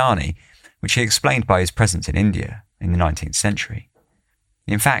Hindustani, which he explained by his presence in India in the 19th century.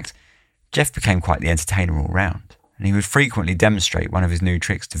 In fact, Jeff became quite the entertainer all round, and he would frequently demonstrate one of his new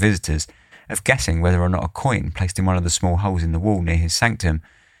tricks to visitors of guessing whether or not a coin placed in one of the small holes in the wall near his sanctum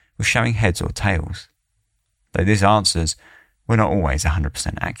was showing heads or tails, though these answers were not always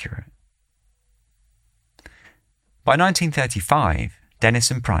 100% accurate. By 1935,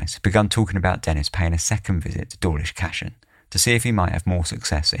 Dennis and Price had begun talking about Dennis paying a second visit to Dawlish Cashen to see if he might have more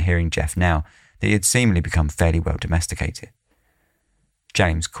success at hearing Jeff now that he had seemingly become fairly well domesticated.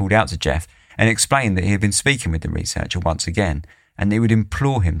 James called out to Jeff and explained that he had been speaking with the researcher once again, and that he would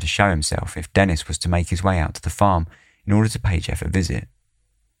implore him to show himself if Dennis was to make his way out to the farm in order to pay Jeff a visit.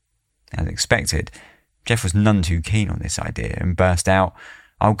 As expected, Jeff was none too keen on this idea and burst out,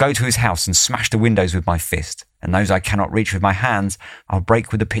 "I'll go to his house and smash the windows with my fist, and those I cannot reach with my hands, I'll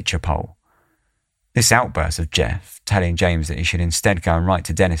break with a pitcher pole." This outburst of Jeff, telling James that he should instead go and write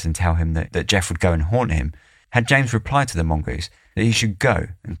to Dennis and tell him that Jeff would go and haunt him, had James reply to the Mongoose that he should go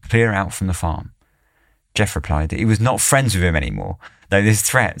and clear out from the farm. Jeff replied that he was not friends with him anymore, though his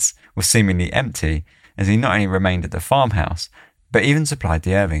threats were seemingly empty, as he not only remained at the farmhouse, but even supplied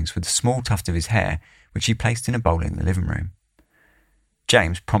the Irvings with a small tuft of his hair, which he placed in a bowl in the living room.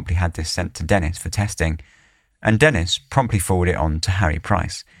 James promptly had this sent to Dennis for testing, and Dennis promptly forwarded it on to Harry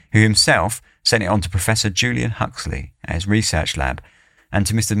Price, who himself sent it on to Professor Julian Huxley at his research lab, and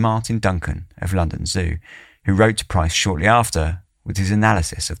to Mr. Martin Duncan of London Zoo, who wrote to Price shortly after with his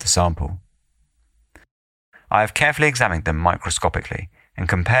analysis of the sample. "I have carefully examined them microscopically and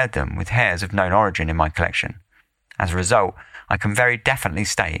compared them with hairs of known origin in my collection. As a result, I can very definitely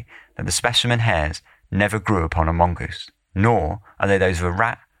state that the specimen hairs never grew upon a mongoose, nor are they those of a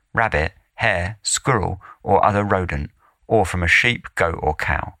rat, rabbit, hare, squirrel, or other rodent, or from a sheep, goat, or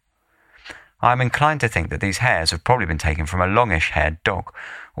cow. I am inclined to think that these hairs have probably been taken from a longish-haired dog,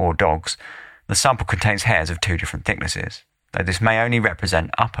 or dogs. The sample contains hairs of two different thicknesses, though this may only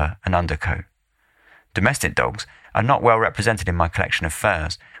represent upper and undercoat. Domestic dogs are not well represented in my collection of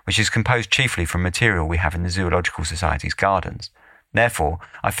furs, which is composed chiefly from material we have in the Zoological Society's gardens. Therefore,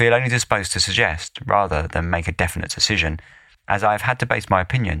 I feel only disposed to suggest, rather than make a definite decision, as I have had to base my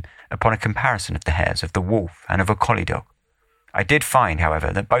opinion upon a comparison of the hairs of the wolf and of a collie dog. I did find,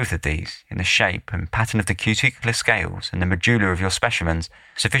 however, that both of these, in the shape and pattern of the cuticular scales and the medulla of your specimens,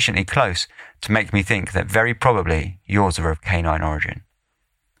 sufficiently close to make me think that very probably yours are of canine origin.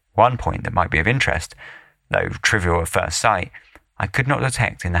 One point that might be of interest, though trivial at first sight, I could not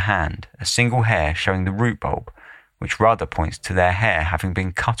detect in the hand a single hair showing the root bulb, which rather points to their hair having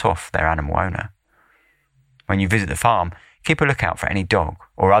been cut off their animal owner. When you visit the farm, keep a lookout for any dog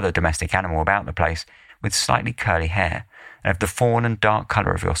or other domestic animal about the place with slightly curly hair and of the fawn and dark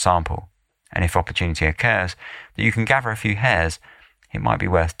colour of your sample, and if opportunity occurs that you can gather a few hairs, it might be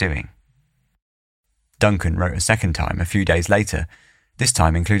worth doing." Duncan wrote a second time a few days later, this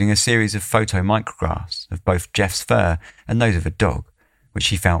time including a series of photomicrographs of both Jeff's fur and those of a dog, which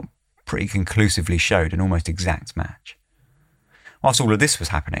he felt pretty conclusively showed an almost exact match. Whilst all of this was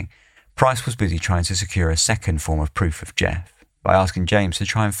happening, Price was busy trying to secure a second form of proof of Jeff by asking James to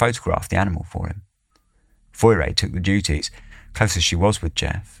try and photograph the animal for him. Voiré took the duties, close as she was with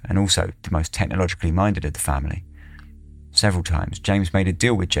Jeff, and also the most technologically minded of the family. Several times, James made a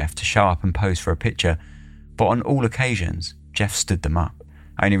deal with Jeff to show up and pose for a picture, but on all occasions, Jeff stood them up,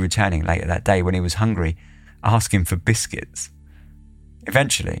 only returning later that day when he was hungry, asking for biscuits.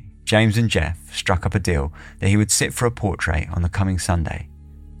 Eventually, James and Jeff struck up a deal that he would sit for a portrait on the coming Sunday.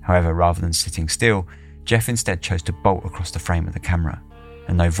 However, rather than sitting still, Jeff instead chose to bolt across the frame of the camera,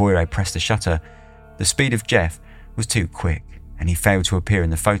 and though Voiré pressed the shutter, the speed of Jeff was too quick, and he failed to appear in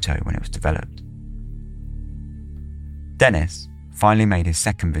the photo when it was developed. Dennis finally made his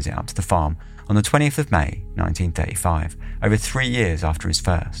second visit up to the farm on the 20th of May 1935, over 3 years after his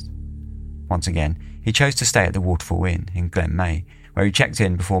first. Once again, he chose to stay at the Waterfall Inn in Glen May, where he checked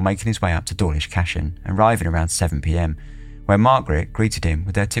in before making his way up to Dawlish Cashen, arriving around 7 p.m, where Margaret greeted him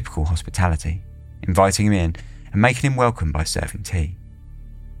with their typical hospitality, inviting him in and making him welcome by serving tea.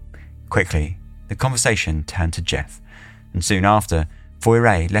 Quickly, the conversation turned to Jeff, and soon after,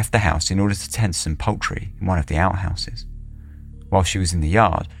 Voiré left the house in order to tend some poultry in one of the outhouses. While she was in the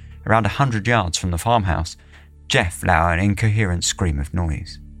yard, around 100 yards from the farmhouse, Jeff let out an incoherent scream of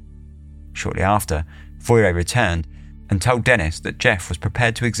noise. Shortly after, Voiré returned and told Dennis that Jeff was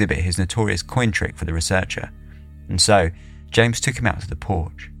prepared to exhibit his notorious coin trick for the researcher, and so James took him out to the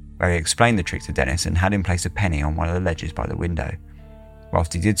porch, where he explained the trick to Dennis and had him place a penny on one of the ledges by the window.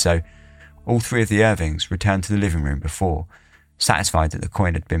 Whilst he did so, all three of the Irvings returned to the living room before, satisfied that the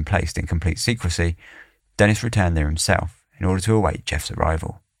coin had been placed in complete secrecy, Dennis returned there himself in order to await Jeff's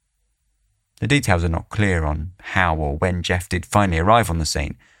arrival. The details are not clear on how or when Jeff did finally arrive on the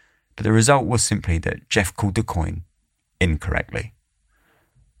scene, but the result was simply that Jeff called the coin incorrectly.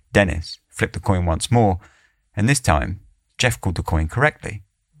 Dennis flipped the coin once more, and this time, Jeff called the coin correctly.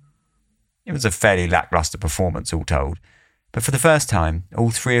 It was a fairly lacklustre performance, all told, but for the first time,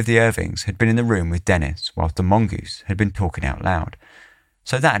 all three of the Irvings had been in the room with Dennis whilst the Mongoose had been talking out loud,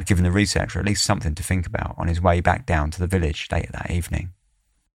 so that had given the researcher at least something to think about on his way back down to the village later that evening.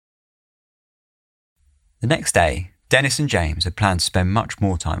 The next day, Dennis and James had planned to spend much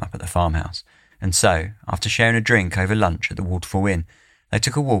more time up at the farmhouse, and so, after sharing a drink over lunch at the Waterfall Inn, they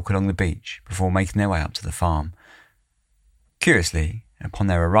took a walk along the beach before making their way up to the farm. Curiously, upon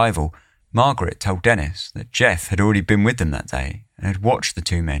their arrival, Margaret told Dennis that Jeff had already been with them that day and had watched the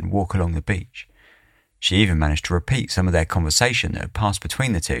two men walk along the beach. She even managed to repeat some of their conversation that had passed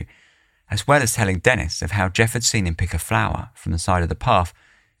between the two, as well as telling Dennis of how Jeff had seen him pick a flower from the side of the path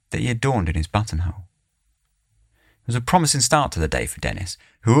that he adorned in his buttonhole. It was a promising start to the day for Dennis,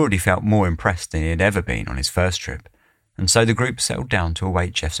 who already felt more impressed than he had ever been on his first trip, and so the group settled down to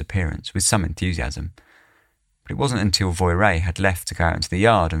await Jeff's appearance with some enthusiasm. But it wasn't until Voiré had left to go out into the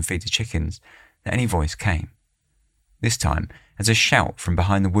yard and feed the chickens that any voice came. This time as a shout from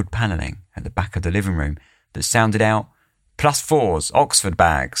behind the wood panelling at the back of the living room that sounded out, +4s, Oxford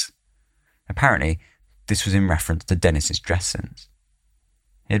bags. Apparently, this was in reference to Dennis's dress sense.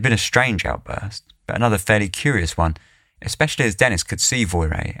 It had been a strange outburst, but another fairly curious one, especially as Dennis could see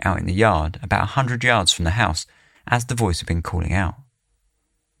Voiré out in the yard about 100 yards from the house as the voice had been calling out.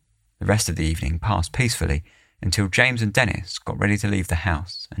 The rest of the evening passed peacefully until James and Dennis got ready to leave the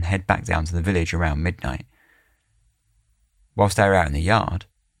house and head back down to the village around midnight. Whilst they were out in the yard,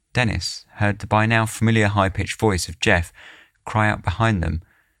 Dennis heard the by now familiar high-pitched voice of Jeff cry out behind them,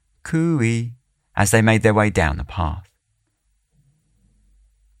 "Cooey," as they made their way down the path.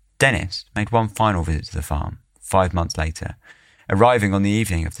 Dennis made one final visit to the farm 5 months later, arriving on the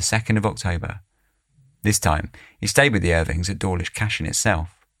evening of the 2nd of October. This time, he stayed with the Irvings at Dawlish Cashen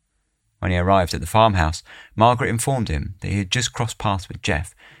itself. When he arrived at the farmhouse, Margaret informed him that he had just crossed paths with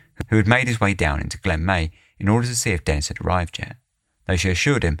Jeff, who had made his way down into Glen May in order to see if Dennis had arrived yet, though she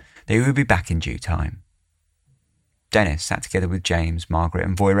assured him that he would be back in due time. Dennis sat together with James, Margaret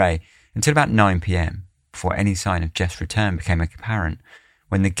and Voiré until about 9 p.m, before any sign of Jeff's return became apparent,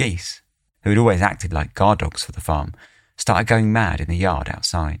 when the geese, who had always acted like guard dogs for the farm, started going mad in the yard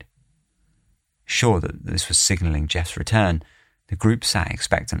outside. Sure that this was signalling Jeff's return, the group sat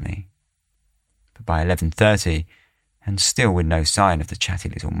expectantly. But by 11:30, and still with no sign of the chatty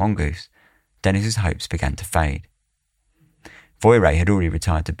little Mongoose, Dennis's hopes began to fade. Voiré had already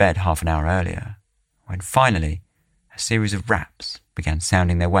retired to bed half an hour earlier, when finally a series of raps began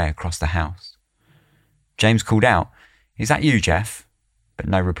sounding their way across the house. James called out, "Is that you, Jeff?" But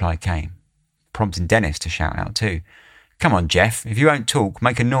no reply came, prompting Dennis to shout out too, "Come on, Jeff, if you won't talk,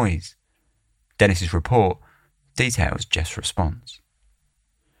 make a noise." Dennis's report details Jeff's response.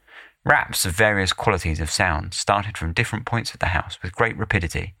 Raps of various qualities of sound started from different points of the house with great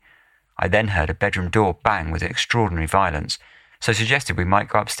rapidity. I then heard a bedroom door bang with extraordinary violence, so suggested we might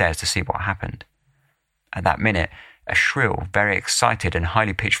go upstairs to see what happened. At that minute, a shrill, very excited and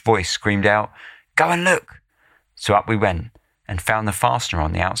highly pitched voice screamed out, "Go and look!" So up we went, and found the fastener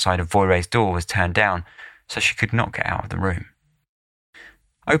on the outside of Voire's door was turned down, so she could not get out of the room.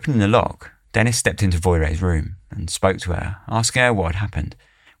 Opening the lock, Dennis stepped into Voire's room and spoke to her, asking her what had happened,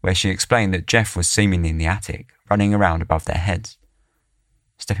 where she explained that Jeff was seemingly in the attic, running around above their heads.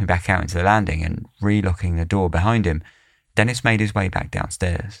 Stepping back out into the landing and re-locking the door behind him, Dennis made his way back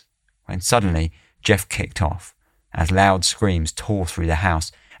downstairs, when suddenly Jeff kicked off, as loud screams tore through the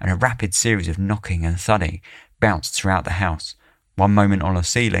house and a rapid series of knocking and thudding bounced throughout the house, one moment on a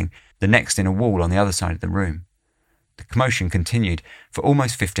ceiling, the next in a wall on the other side of the room. The commotion continued for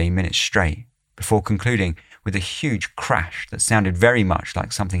almost 15 minutes straight, before concluding with a huge crash that sounded very much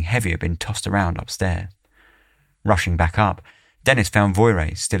like something heavy had been tossed around upstairs. Rushing back up, Dennis found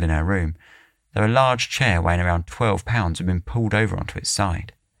Voire still in her room, though a large chair weighing around 12 pounds had been pulled over onto its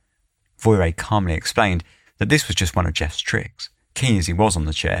side. Voire calmly explained that this was just one of Jeff's tricks, keen as he was on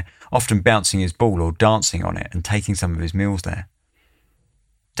the chair, often bouncing his ball or dancing on it and taking some of his meals there.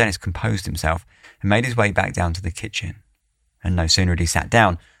 Dennis composed himself and made his way back down to the kitchen. And no sooner had he sat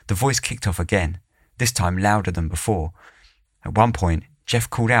down, the voice kicked off again, this time louder than before. At one point, Jeff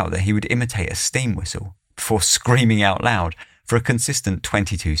called out that he would imitate a steam whistle before screaming out loud for a consistent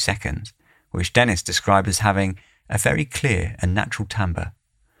 22 seconds, which Dennis described as having a very clear and natural timbre.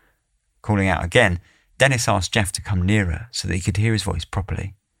 Calling out again, Dennis asked Jeff to come nearer so that he could hear his voice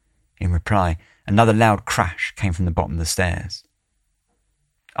properly. In reply, another loud crash came from the bottom of the stairs.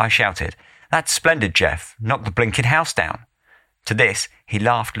 I shouted, "That's splendid, Jeff. Knock the blinking house down." To this, he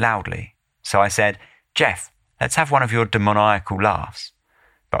laughed loudly. So I said, "Jeff, let's have one of your demoniacal laughs."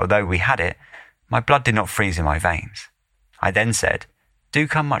 But although we had it, my blood did not freeze in my veins. I then said, "Do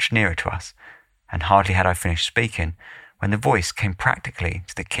come much nearer to us," and hardly had I finished speaking when the voice came practically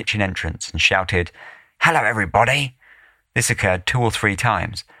to the kitchen entrance and shouted, "Hello, everybody!" This occurred 2 or 3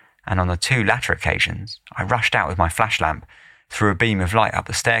 times, and on the 2 latter occasions, I rushed out with my flash lamp, threw a beam of light up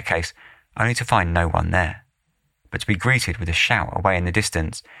the staircase, only to find no one there, but to be greeted with a shout away in the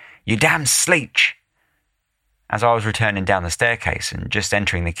distance, "You damn sleech!" As I was returning down the staircase and just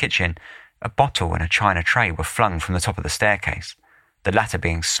entering the kitchen, a bottle and a china tray were flung from the top of the staircase, the latter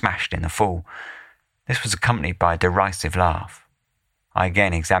being smashed in the fall. This was accompanied by a derisive laugh. I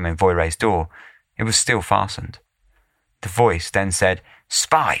again examined Voire's door. It was still fastened. The voice then said,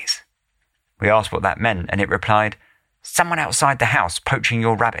 "Spies!" We asked what that meant, and it replied, "Someone outside the house poaching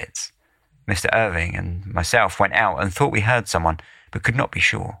your rabbits." Mr. Irving and myself went out and thought we heard someone, but could not be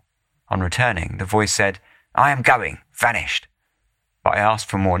sure. On returning, the voice said, "I am going, vanished." But I asked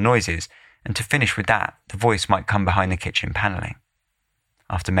for more noises, and to finish with that, the voice might come behind the kitchen panelling.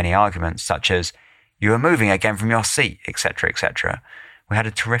 After many arguments, such as, "You are moving again from your seat," etc., etc., we had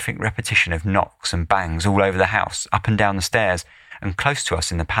a terrific repetition of knocks and bangs all over the house, up and down the stairs, and close to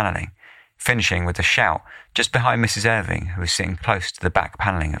us in the panelling, finishing with a shout just behind Mrs. Irving, who was sitting close to the back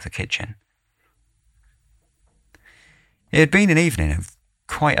panelling of the kitchen. It had been an evening of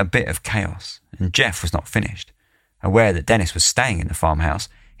quite a bit of chaos, and Jeff was not finished. Aware that Dennis was staying in the farmhouse,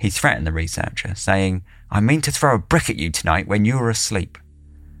 he threatened the researcher, saying, "I mean to throw a brick at you tonight when you are asleep."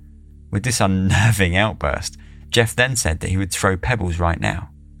 With this unnerving outburst, Jeff then said that he would throw pebbles right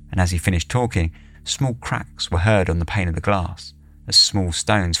now, and as he finished talking, small cracks were heard on the pane of the glass, as small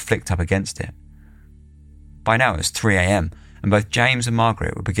stones flicked up against it. By now it was 3 a.m, and both James and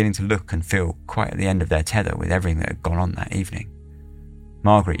Margaret were beginning to look and feel quite at the end of their tether with everything that had gone on that evening.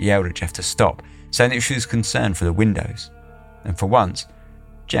 Margaret yelled at Jeff to stop, saying that she was concerned for the windows, and for once,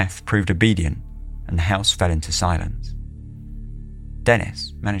 Jeff proved obedient, and the house fell into silence.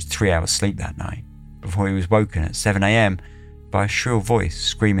 Dennis managed 3 hours sleep that night, before he was woken at 7 a.m. by a shrill voice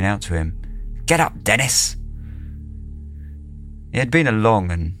screaming out to him, "Get up, Dennis!" It had been a long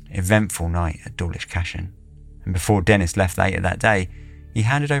and eventful night at Dawlish Cashin, and before Dennis left later that day, he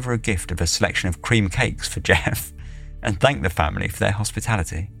handed over a gift of a selection of cream cakes for Jeff, and thanked the family for their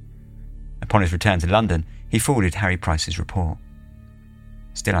hospitality. Upon his return to London, he forwarded Harry Price's report.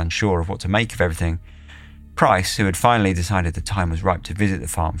 Still unsure of what to make of everything, Price, who had finally decided the time was ripe to visit the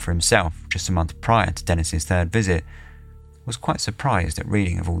farm for himself just a month prior to Dennis's 3rd visit, was quite surprised at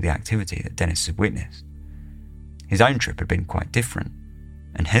reading of all the activity that Dennis had witnessed. His own trip had been quite different,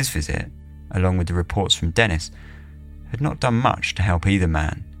 and his visit, along with the reports from Dennis, had not done much to help either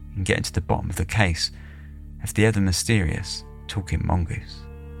man in getting to the bottom of the case of the ever mysterious talking mongoose.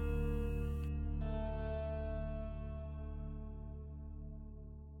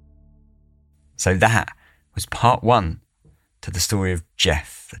 So that was part 1 to the story of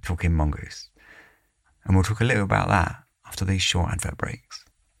Jeff, the talking mongoose. And we'll talk a little about that after these short advert breaks.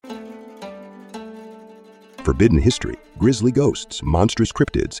 Forbidden history, grisly ghosts, monstrous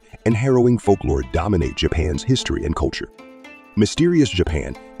cryptids, and harrowing folklore dominate Japan's history and culture. Mysterious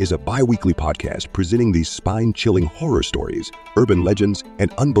Japan is a bi-weekly podcast presenting these spine-chilling horror stories, urban legends,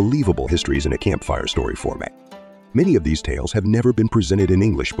 and unbelievable histories in a campfire story format. Many of these tales have never been presented in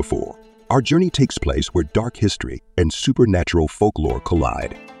English before. Our journey takes place where dark history and supernatural folklore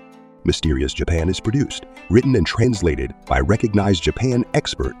collide. Mysterious Japan is produced, written and translated by recognized Japan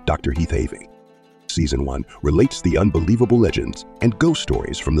expert Dr. Heath Avey. Season 1 relates the unbelievable legends and ghost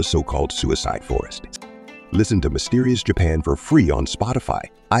stories from the so-called suicide forest. Listen to Mysterious Japan for free on Spotify,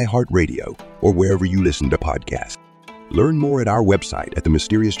 iHeartRadio, or wherever you listen to podcasts. Learn more at our website at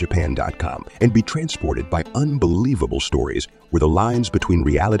themysteriousjapan.com and be transported by unbelievable stories where the lines between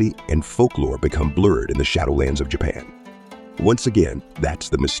reality and folklore become blurred in the shadowlands of Japan. Once again, that's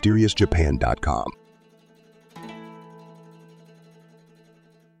themysteriousjapan.com.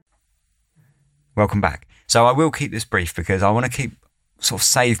 Welcome back. So I will keep this brief because I want to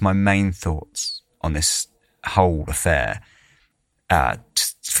save my main thoughts on this whole affair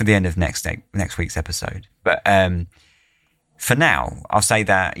for the end of next week's episode. But for now, I'll say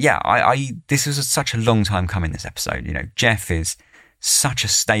that, this was such a long time coming, this episode. You know, Jeff is such a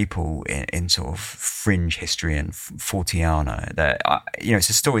staple in sort of fringe history and Forteana that,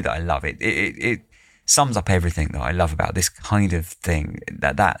 it's a story that I love. It sums up everything that I love about this kind of thing,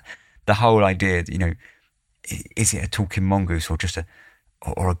 that the whole idea that, is it a talking mongoose or just a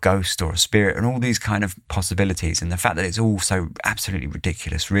ghost or a spirit, and all these kind of possibilities, and the fact that it's all so absolutely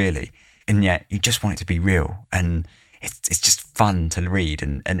ridiculous, really, and yet you just want it to be real, and it's just fun to read,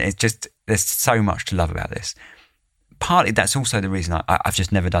 and it's just, there's so much to love about this. Partly that's also the reason I've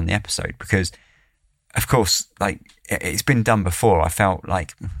just never done the episode, because of course, like, it's been done before. I felt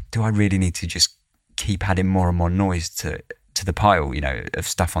like, do I really need to just keep adding more and more noise to the pile, of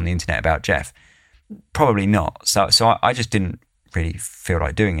stuff on the internet about Jeff? Probably not. So I just didn't really feel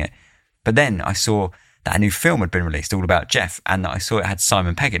like doing it. But then I saw that a new film had been released all about Jeff, and that I saw it had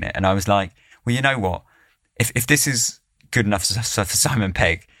Simon Pegg in it. And I was like, well, you know what? If this is good enough for Simon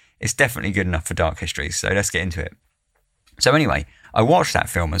Pegg, it's definitely good enough for Dark History. So let's get into it. So anyway, I watched that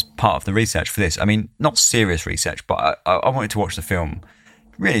film as part of the research for this. I mean, not serious research, but I wanted to watch the film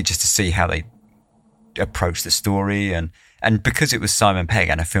really just to see how they approach the story, and because it was Simon Pegg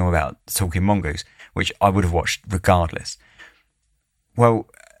and a film about talking mongoose, which I would have watched regardless. Well,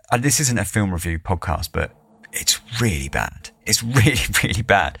 this isn't a film review podcast, but it's really bad. It's really, really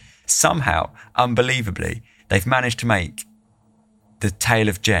bad. Somehow, unbelievably, they've managed to make the tale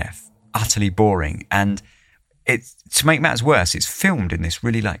of Jeff utterly boring. And to make matters worse, it's filmed in this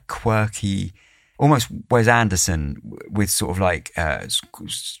really like quirky, almost Wes Anderson with sort of like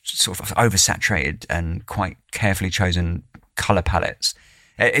sort of oversaturated and quite carefully chosen colour palettes.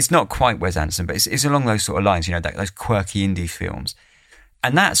 It's not quite Wes Anderson, but it's along those sort of lines, those quirky indie films.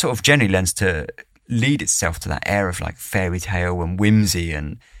 And that sort of generally lends to lead itself to that air of like fairy tale and whimsy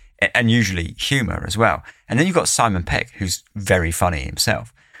and usually humour as well. And then you've got Simon Pegg, who's very funny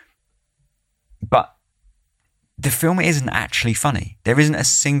himself. But the film isn't actually funny. There isn't a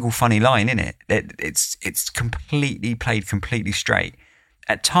single funny line in it. It's completely played completely straight.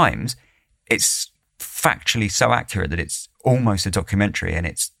 At times, it's factually so accurate that it's almost a documentary, and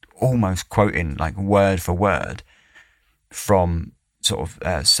it's almost quoting like word for word from sort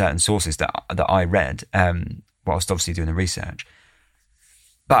of certain sources that I read whilst obviously doing the research.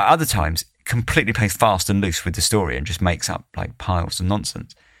 But at other times, completely plays fast and loose with the story and just makes up like piles of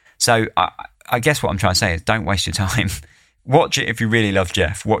nonsense. So I guess what I'm trying to say is, don't waste your time. Watch it if you really love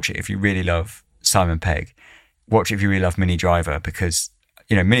Jeff. Watch it if you really love Simon Pegg. Watch it if you really love Minnie Driver, because,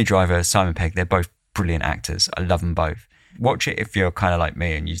 Minnie Driver, Simon Pegg, they're both brilliant actors. I love them both. Watch it if you're kind of like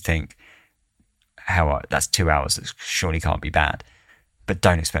me and you think, that's 2 hours, that surely can't be bad. But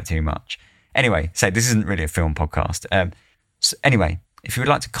don't expect too much. Anyway, so this isn't really a film podcast. So anyway, if you would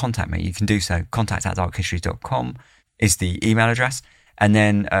like to contact me, you can do so. contact@darkhistories.com is the email address. And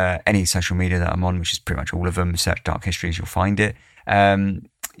then any social media that I'm on, which is pretty much all of them, search Dark Histories, you'll find it.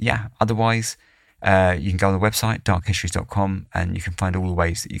 Otherwise, you can go on the website, darkhistories.com, and you can find all the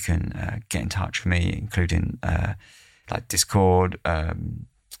ways that you can get in touch with me, including like Discord,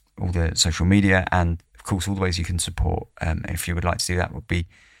 all the social media, and of course, all the ways you can support. If you would like to do that, would be,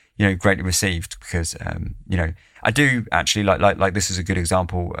 greatly received, because, I do actually like this is a good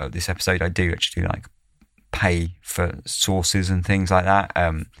example of this episode. I do actually like pay for sources and things like that.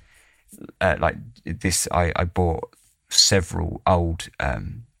 Like this, I bought several old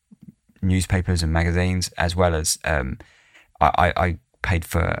newspapers and magazines, as well as I paid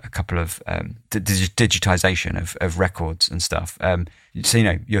for a couple of digitization of records and stuff.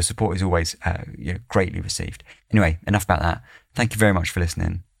 So, your support is always greatly received. Anyway, enough about that. Thank you very much for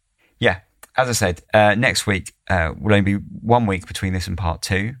listening. Yeah, as I said, next week will only be 1 week between this and part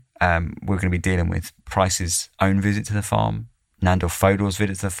 2. We're going to be dealing with Price's own visit to the farm, Nandor Fodor's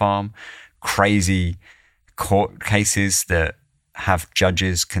visit to the farm, crazy court cases that have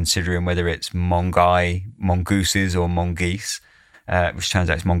judges considering whether it's mongooses or mongoose, which turns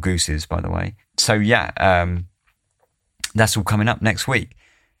out it's mongooses, by the way. So that's all coming up next week.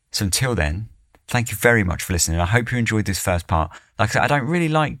 So until then, thank you very much for listening. I hope you enjoyed this first part. Like I said, I don't really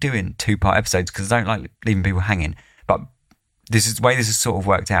like doing 2-part episodes because I don't like leaving people hanging, but this is the way this has sort of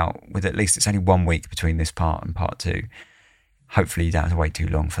worked out, with at least it's only 1 week between this part and part 2. Hopefully you don't have to wait too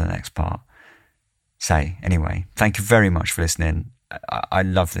long for the next part. So anyway, thank you very much for listening. I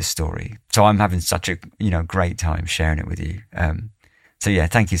love this story. So I'm having such a great time sharing it with you. So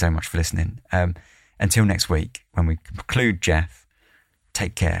thank you so much for listening. Until next week, when we conclude Jeff,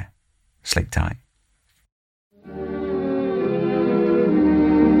 take care, sleep tight.